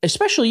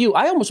especially you?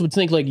 I almost would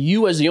think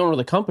you as the owner of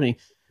the company,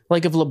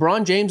 if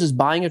LeBron James is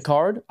buying a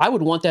card, I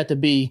would want that to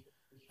be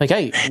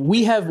hey,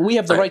 we have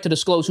the right to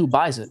disclose who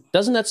buys it.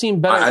 Doesn't that seem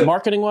better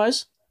marketing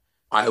wise?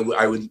 I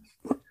would.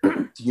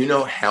 Do you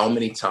know how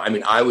many times? I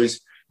mean, I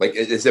was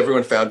as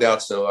everyone found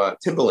out. So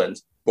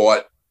Timberland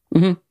bought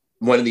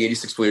one of the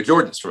 '86 Fleer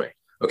Jordans for me.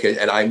 Okay,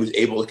 and I was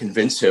able to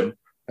convince him.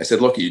 I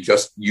said, "Look, you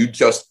just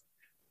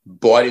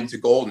bought into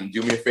Goldin.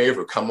 Do me a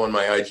favor, come on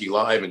my IG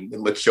Live and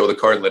let's show the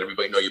card and let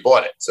everybody know you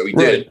bought it." So he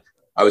did.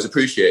 I was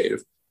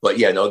appreciative, but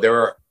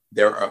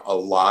there are a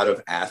lot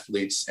of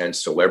athletes and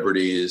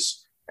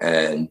celebrities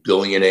and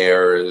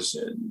billionaires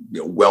and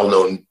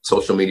well-known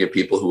social media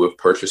people who have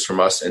purchased from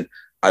us, and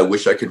I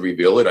wish I could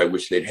reveal it. I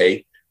wish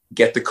they'd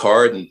get the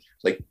card and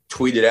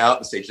tweet it out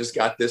and say, "Just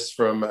got this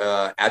from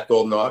at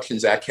Goldin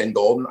Auctions at Ken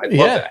Goldin." I'd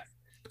love that.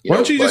 Why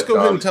don't you just go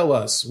ahead and tell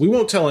us? We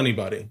won't tell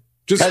anybody.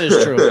 That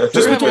is true.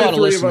 Just between the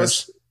three of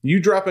us, you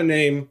drop a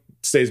name,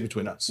 stays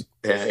between us.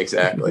 Yeah,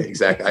 exactly.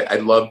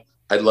 I'd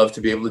love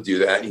to be able to do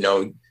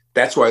that.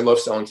 That's why I love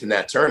selling to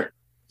Nat Turner,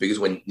 because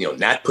when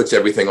Nat puts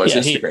everything on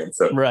his Instagram,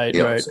 right.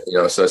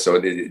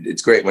 So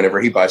it's great whenever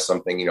he buys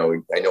something. I know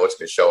it's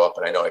going to show up,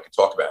 and I know I can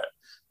talk about it.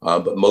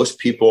 But most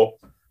people,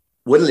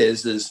 what it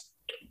is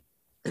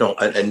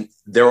and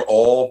they're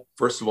all,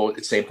 first of all, it's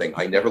the same thing.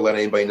 I never let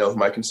anybody know who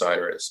my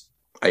consignor is.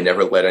 I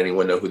never let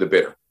anyone know who the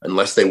bidder,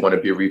 unless they want to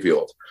be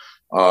revealed.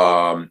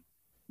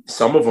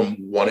 Some of them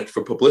want it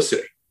for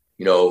publicity.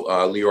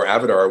 Lior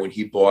Avidar, when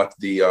he bought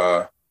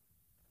the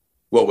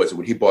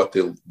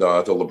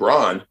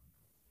LeBron,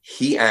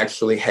 he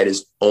actually had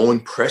his own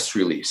press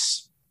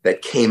release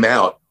that came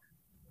out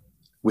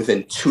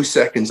within 2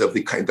 seconds of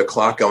the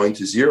clock going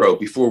to zero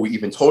before we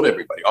even told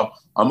everybody. All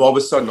of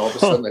a sudden,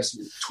 I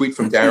see a tweet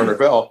from Darren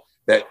Ravel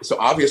that, so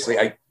obviously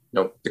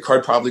the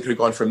card probably could have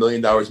gone for $1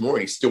 million more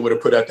and he still would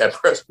have put out that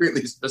press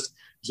release.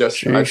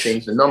 I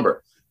changed the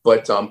number.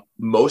 But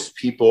most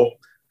people,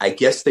 I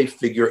guess they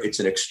figure it's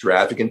an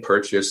extravagant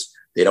purchase.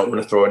 They don't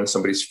want to throw it in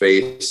somebody's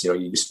face.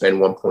 You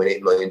spend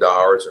 $1.8 million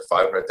or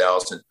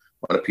 $500,000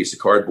 on a piece of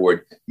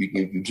cardboard.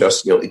 You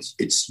just,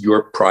 it's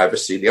your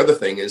privacy. The other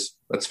thing is,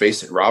 let's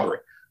face it, robbery.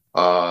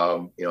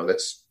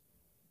 That's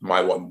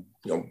my one,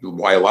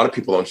 why a lot of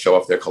people don't show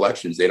off their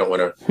collections. They don't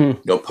want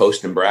to,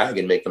 post and brag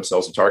and make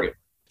themselves a target.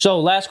 So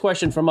last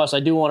question from us.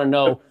 I do want to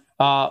know,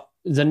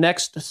 the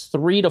next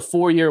 3 to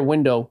 4 year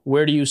window,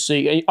 where do you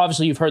see?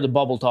 Obviously, you've heard the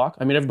bubble talk.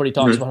 I mean, everybody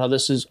talks about how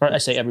this is, or I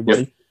say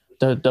everybody,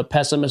 the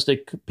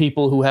pessimistic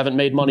people who haven't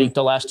made money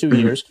the last 2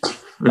 years.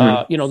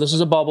 This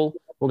is a bubble.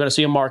 We're going to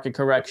see a market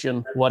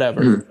correction,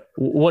 whatever.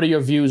 What are your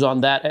views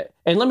on that?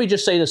 And let me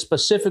just say this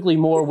specifically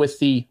more with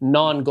the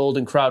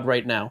non-Goldin crowd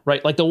right now,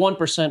 right? Like the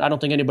 1%, I don't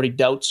think anybody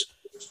doubts,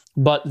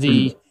 but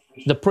the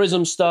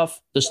Prism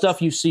stuff, the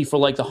stuff you see for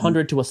the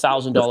 $100 to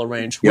 $1,000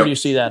 range, where do you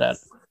see that at?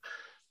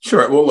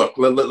 Sure. Well, look,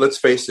 let's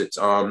face it.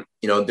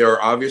 There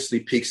are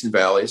obviously peaks and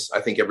valleys. I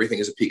think everything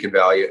is a peak and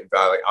valley.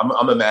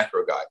 I'm a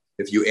macro guy.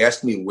 If you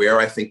ask me where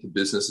I think the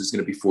business is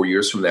going to be 4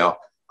 years from now,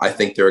 I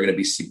think there are going to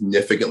be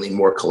significantly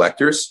more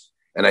collectors.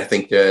 And I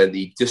think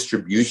the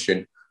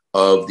distribution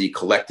of the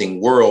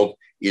collecting world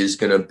is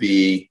going to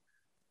be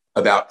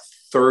about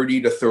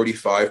 30 to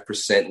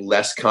 35%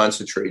 less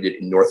concentrated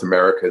in North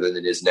America than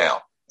it is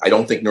now. I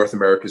don't think North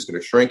America is going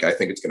to shrink. I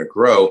think it's going to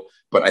grow.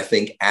 But I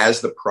think as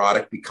the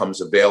product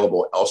becomes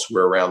available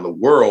elsewhere around the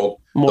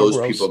world,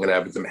 those people are going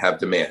to have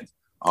demand.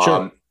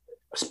 Sure.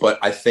 But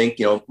I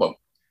think,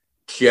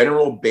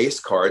 general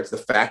base cards, the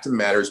fact of the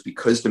matter is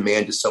because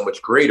demand is so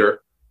much greater,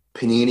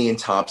 Panini and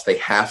Topps, they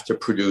have to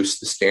produce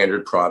the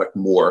standard product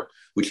more,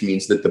 which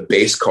means that the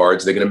base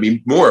cards, they're going to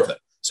be more of them.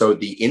 So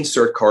the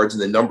insert cards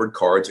and the numbered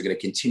cards are going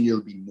to continue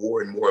to be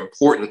more and more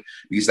important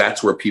because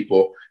that's where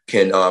people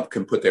can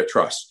put their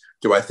trust.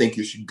 Do I think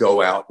you should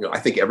go out? I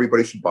think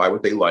everybody should buy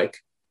what they like.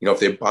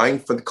 If they're buying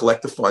for the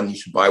collective fun, you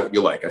should buy what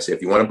you like. I say,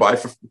 if you want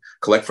to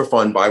collect for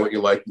fun, buy what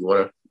you like. You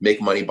want to make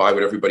money, buy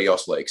what everybody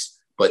else likes.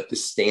 But the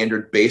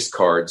standard base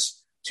cards,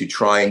 to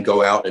try and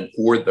go out and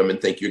hoard them and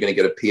think you're going to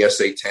get a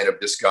PSA 10 of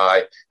this guy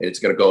and it's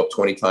going to go up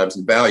 20 times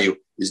in value,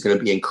 is going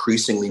to be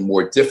increasingly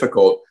more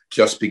difficult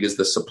just because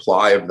the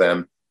supply of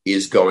them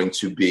is going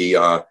to be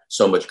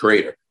so much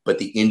greater. But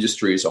the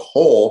industry as a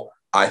whole,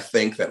 I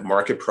think that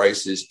market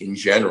prices in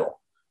general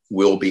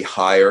will be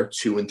higher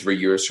 2 and 3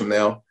 years from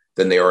now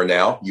than they are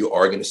now. You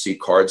are going to see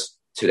cards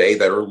today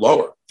that are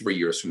lower 3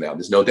 years from now.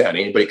 There's no doubt.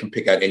 Anybody can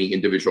pick out any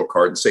individual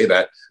card and say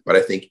that. But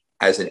I think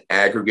as an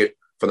aggregate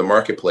for the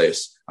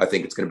marketplace, I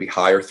think it's going to be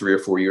higher 3 or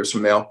 4 years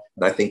from now.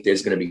 And I think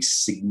there's going to be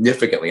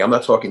significantly, I'm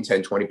not talking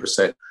 10,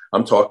 20%,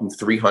 I'm talking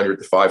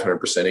 300 to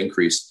 500%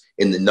 increase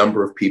in the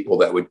number of people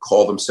that would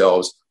call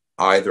themselves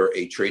either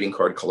a trading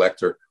card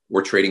collector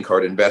or trading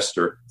card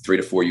investor 3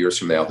 to 4 years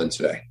from now than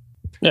today.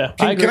 Yeah,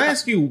 Can I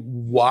ask you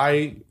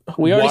why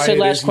We already why said it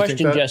last is you think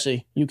question, that?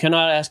 Jesse. You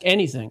cannot ask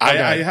anything.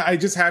 I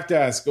just have to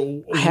ask,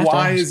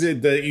 why is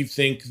it that you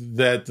think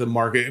that the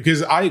market,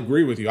 because I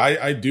agree with you.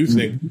 I do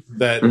think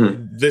that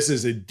this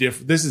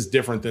is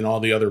different than all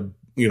the other,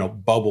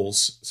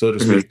 bubbles, so to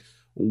speak.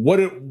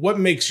 What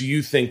makes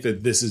you think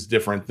that this is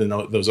different than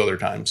those other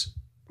times?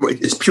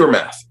 It's pure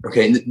math.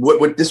 Okay. And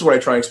this is what I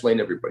try and explain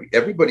to everybody.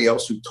 Everybody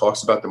else who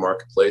talks about the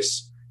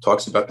marketplace,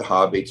 talks about the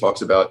hobby,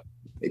 talks about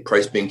a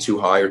price being too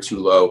high or too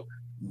low,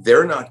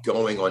 they're not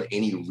going on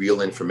any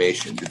real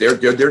information. They're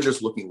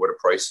just looking at what a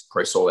price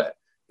sold at.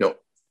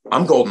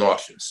 I'm Goldin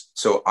Auctions.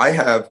 So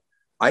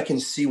I can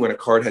see when a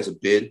card has a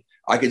bid.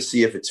 I can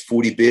see if it's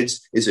 40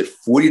 bids. Is it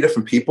 40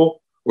 different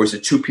people or is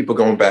it 2 people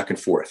going back and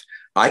forth?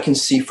 I can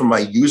see from my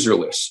user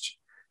list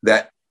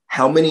that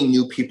how many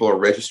new people are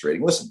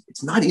registering. Listen,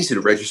 it's not easy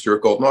to register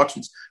at Goldin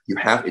Auctions.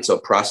 It's a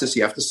process.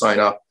 You have to sign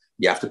up.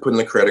 You have to put in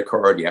the credit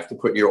card. You have to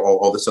put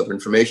all this other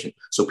information.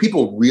 So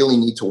people really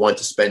need to want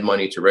to spend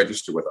money to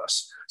register with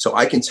us. So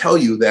I can tell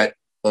you that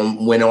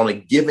when on a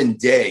given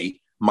day,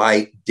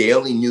 my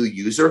daily new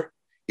user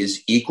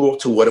is equal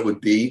to what it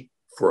would be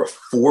for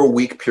a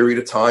 4-week period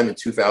of time in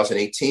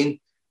 2018.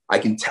 I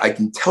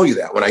can tell you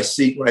that when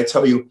I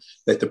tell you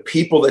that the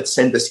people that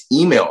send us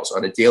emails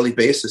on a daily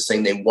basis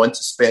saying they want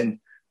to spend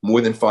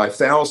more than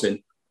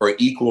 $5,000 are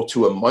equal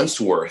to a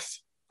month's worth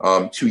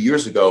 2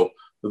 years ago.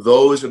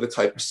 Those are the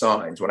type of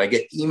signs. When I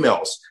get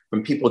emails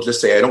when people just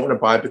say, I don't want to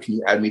buy, but can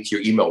you add me to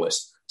your email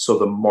list? So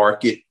the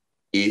market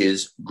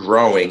is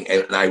growing.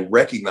 And I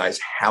recognize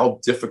how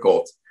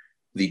difficult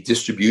the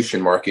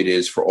distribution market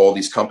is for all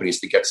these companies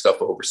to get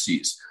stuff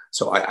overseas.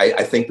 So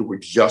I think that we're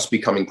just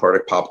becoming part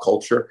of pop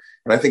culture.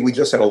 And I think we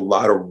just had a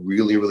lot of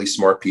really, really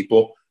smart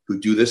people who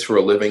do this for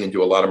a living and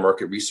do a lot of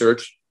market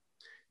research.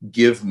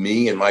 Give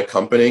me and my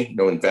company,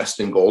 invest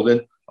in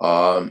Goldin,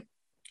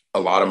 a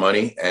lot of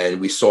money. And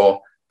we saw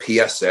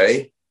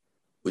PSA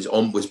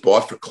was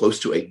bought for close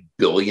to $1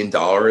 billion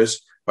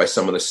by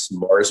some of the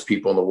smartest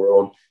people in the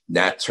world.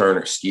 Nat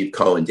Turner, Steve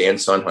Cohen, Dan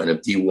Sunhunt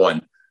of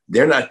D1.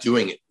 They're not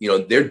doing it.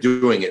 They're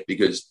doing it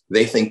because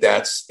they think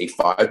that's a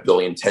 $5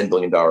 billion, $10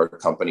 billion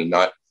company,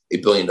 not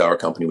 $1 billion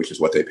company, which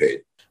is what they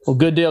paid. Well,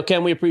 good deal,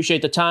 Ken. We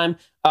appreciate the time.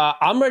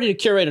 I'm ready to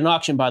curate an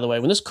auction, by the way.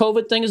 When this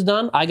COVID thing is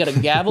done, I got a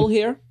gavel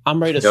here. I'm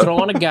ready to throw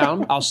on a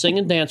gown. I'll sing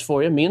and dance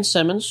for you. Me and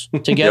Simmons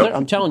together. Yep.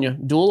 I'm telling you,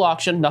 dual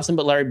auction, nothing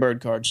but Larry Bird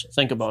cards.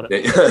 Think about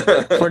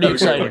it. Pretty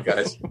exciting.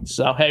 Guys.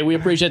 So, hey, we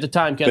appreciate the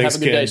time, Ken. Thanks,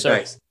 have a good Ken. day, sir.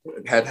 Thanks.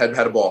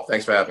 Had a ball.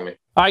 Thanks for having me.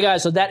 All right,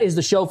 guys, so that is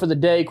the show for the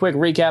day. Quick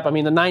recap.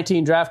 The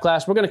 19 draft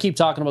class, we're going to keep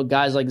talking about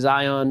guys like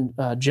Zion,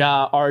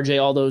 Ja,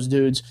 RJ, all those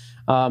dudes.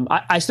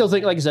 I still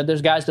think, like I said,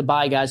 there's guys to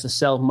buy, guys to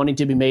sell, money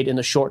to be made in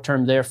the short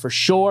term there for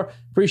sure.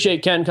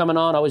 Appreciate Ken coming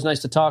on. Always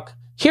nice to talk.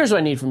 Here's what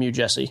I need from you,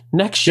 Jesse.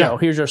 Next show,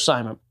 here's your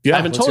assignment. I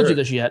haven't told you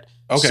this yet.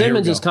 Okay,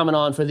 Simmons is coming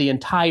on for the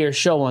entire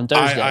show on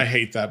Thursday. I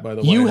hate that, by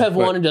the way. You have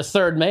wanted a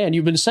third man.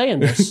 You've been saying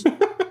this.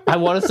 I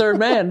want a third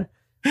man.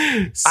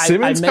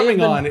 Simmons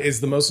coming on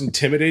is the most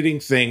intimidating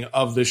thing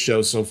of the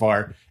show so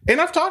far. And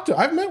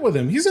I've met with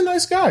him. He's a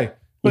nice guy.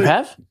 You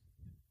have?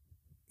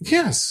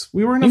 Yes.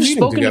 We were in a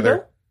meeting together.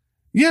 To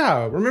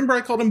yeah. Remember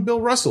I called him Bill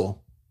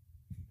Russell?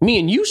 Me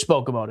and you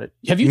spoke about it.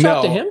 Have you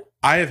talked to him?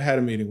 I have had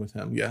a meeting with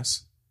him,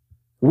 yes.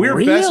 We're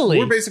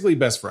basically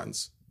best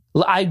friends.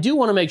 I do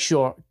want to make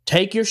sure,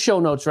 take your show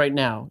notes right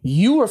now.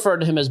 You referred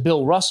to him as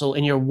Bill Russell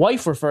and your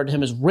wife referred to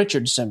him as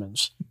Richard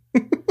Simmons.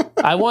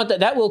 I want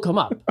that. That will come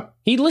up.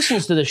 He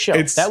listens to the show.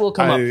 That will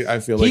come up. I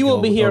feel like he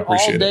will be here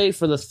all day it.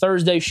 for the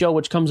Thursday show,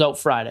 which comes out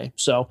Friday.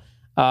 So,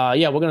 we're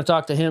going to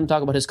talk to him,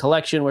 talk about his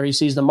collection, where he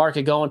sees the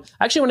market going.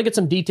 I actually want to get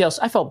some details.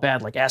 I felt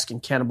bad,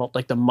 asking Ken about,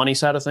 the money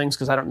side of things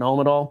because I don't know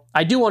him at all.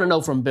 I do want to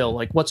know from Bill,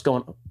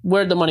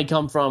 where'd the money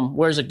come from?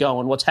 Where's it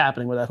going? What's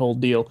happening with that whole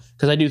deal?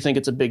 Because I do think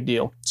it's a big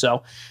deal.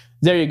 So,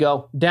 there you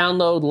go.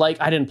 Download,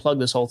 I didn't plug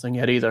this whole thing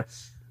yet either.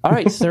 All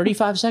right,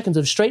 35 seconds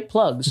of straight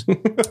plugs.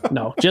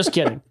 No, just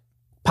kidding.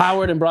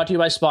 Powered and brought to you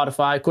by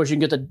Spotify. Of course, you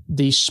can get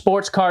the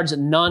Sports Cards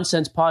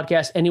Nonsense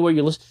podcast anywhere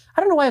you listen. I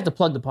don't know why I have to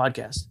plug the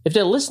podcast. If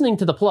they're listening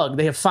to the plug,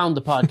 they have found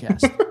the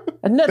podcast.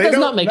 And that does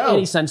not make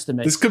any sense to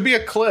me. This could be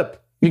a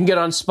clip. You can get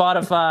on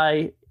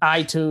Spotify,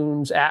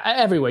 iTunes,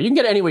 everywhere. You can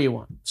get it anywhere you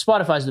want.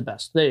 Spotify's the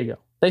best. There you go.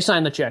 They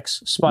sign the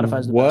checks.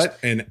 Spotify's the best. What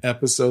an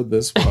episode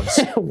this was.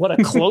 What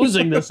a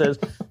closing this is.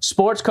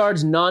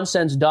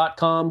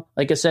 SportsCardsNonsense.com.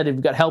 Like I said,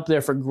 you've got help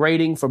there for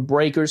grading, for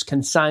breakers,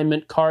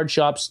 consignment, card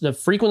shops. The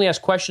frequently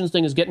asked questions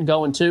thing is getting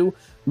going too.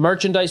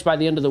 Merchandise by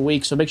the end of the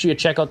week. So make sure you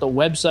check out the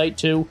website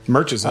too.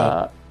 Merch is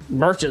up.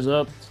 Merch is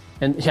up.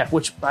 And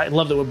which I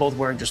love that we're both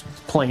wearing just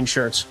plain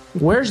shirts.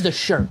 Where's the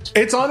shirt?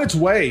 It's on its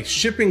way.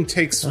 Shipping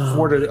takes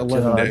 4 to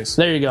 11 days.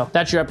 There you go.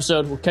 That's your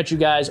episode. We'll catch you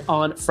guys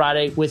on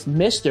Friday with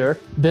Mr.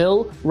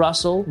 Bill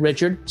Russell,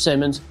 Richard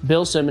Simmons.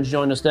 Bill Simmons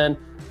join us then.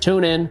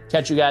 Tune in.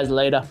 Catch you guys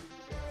later.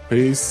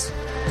 Peace.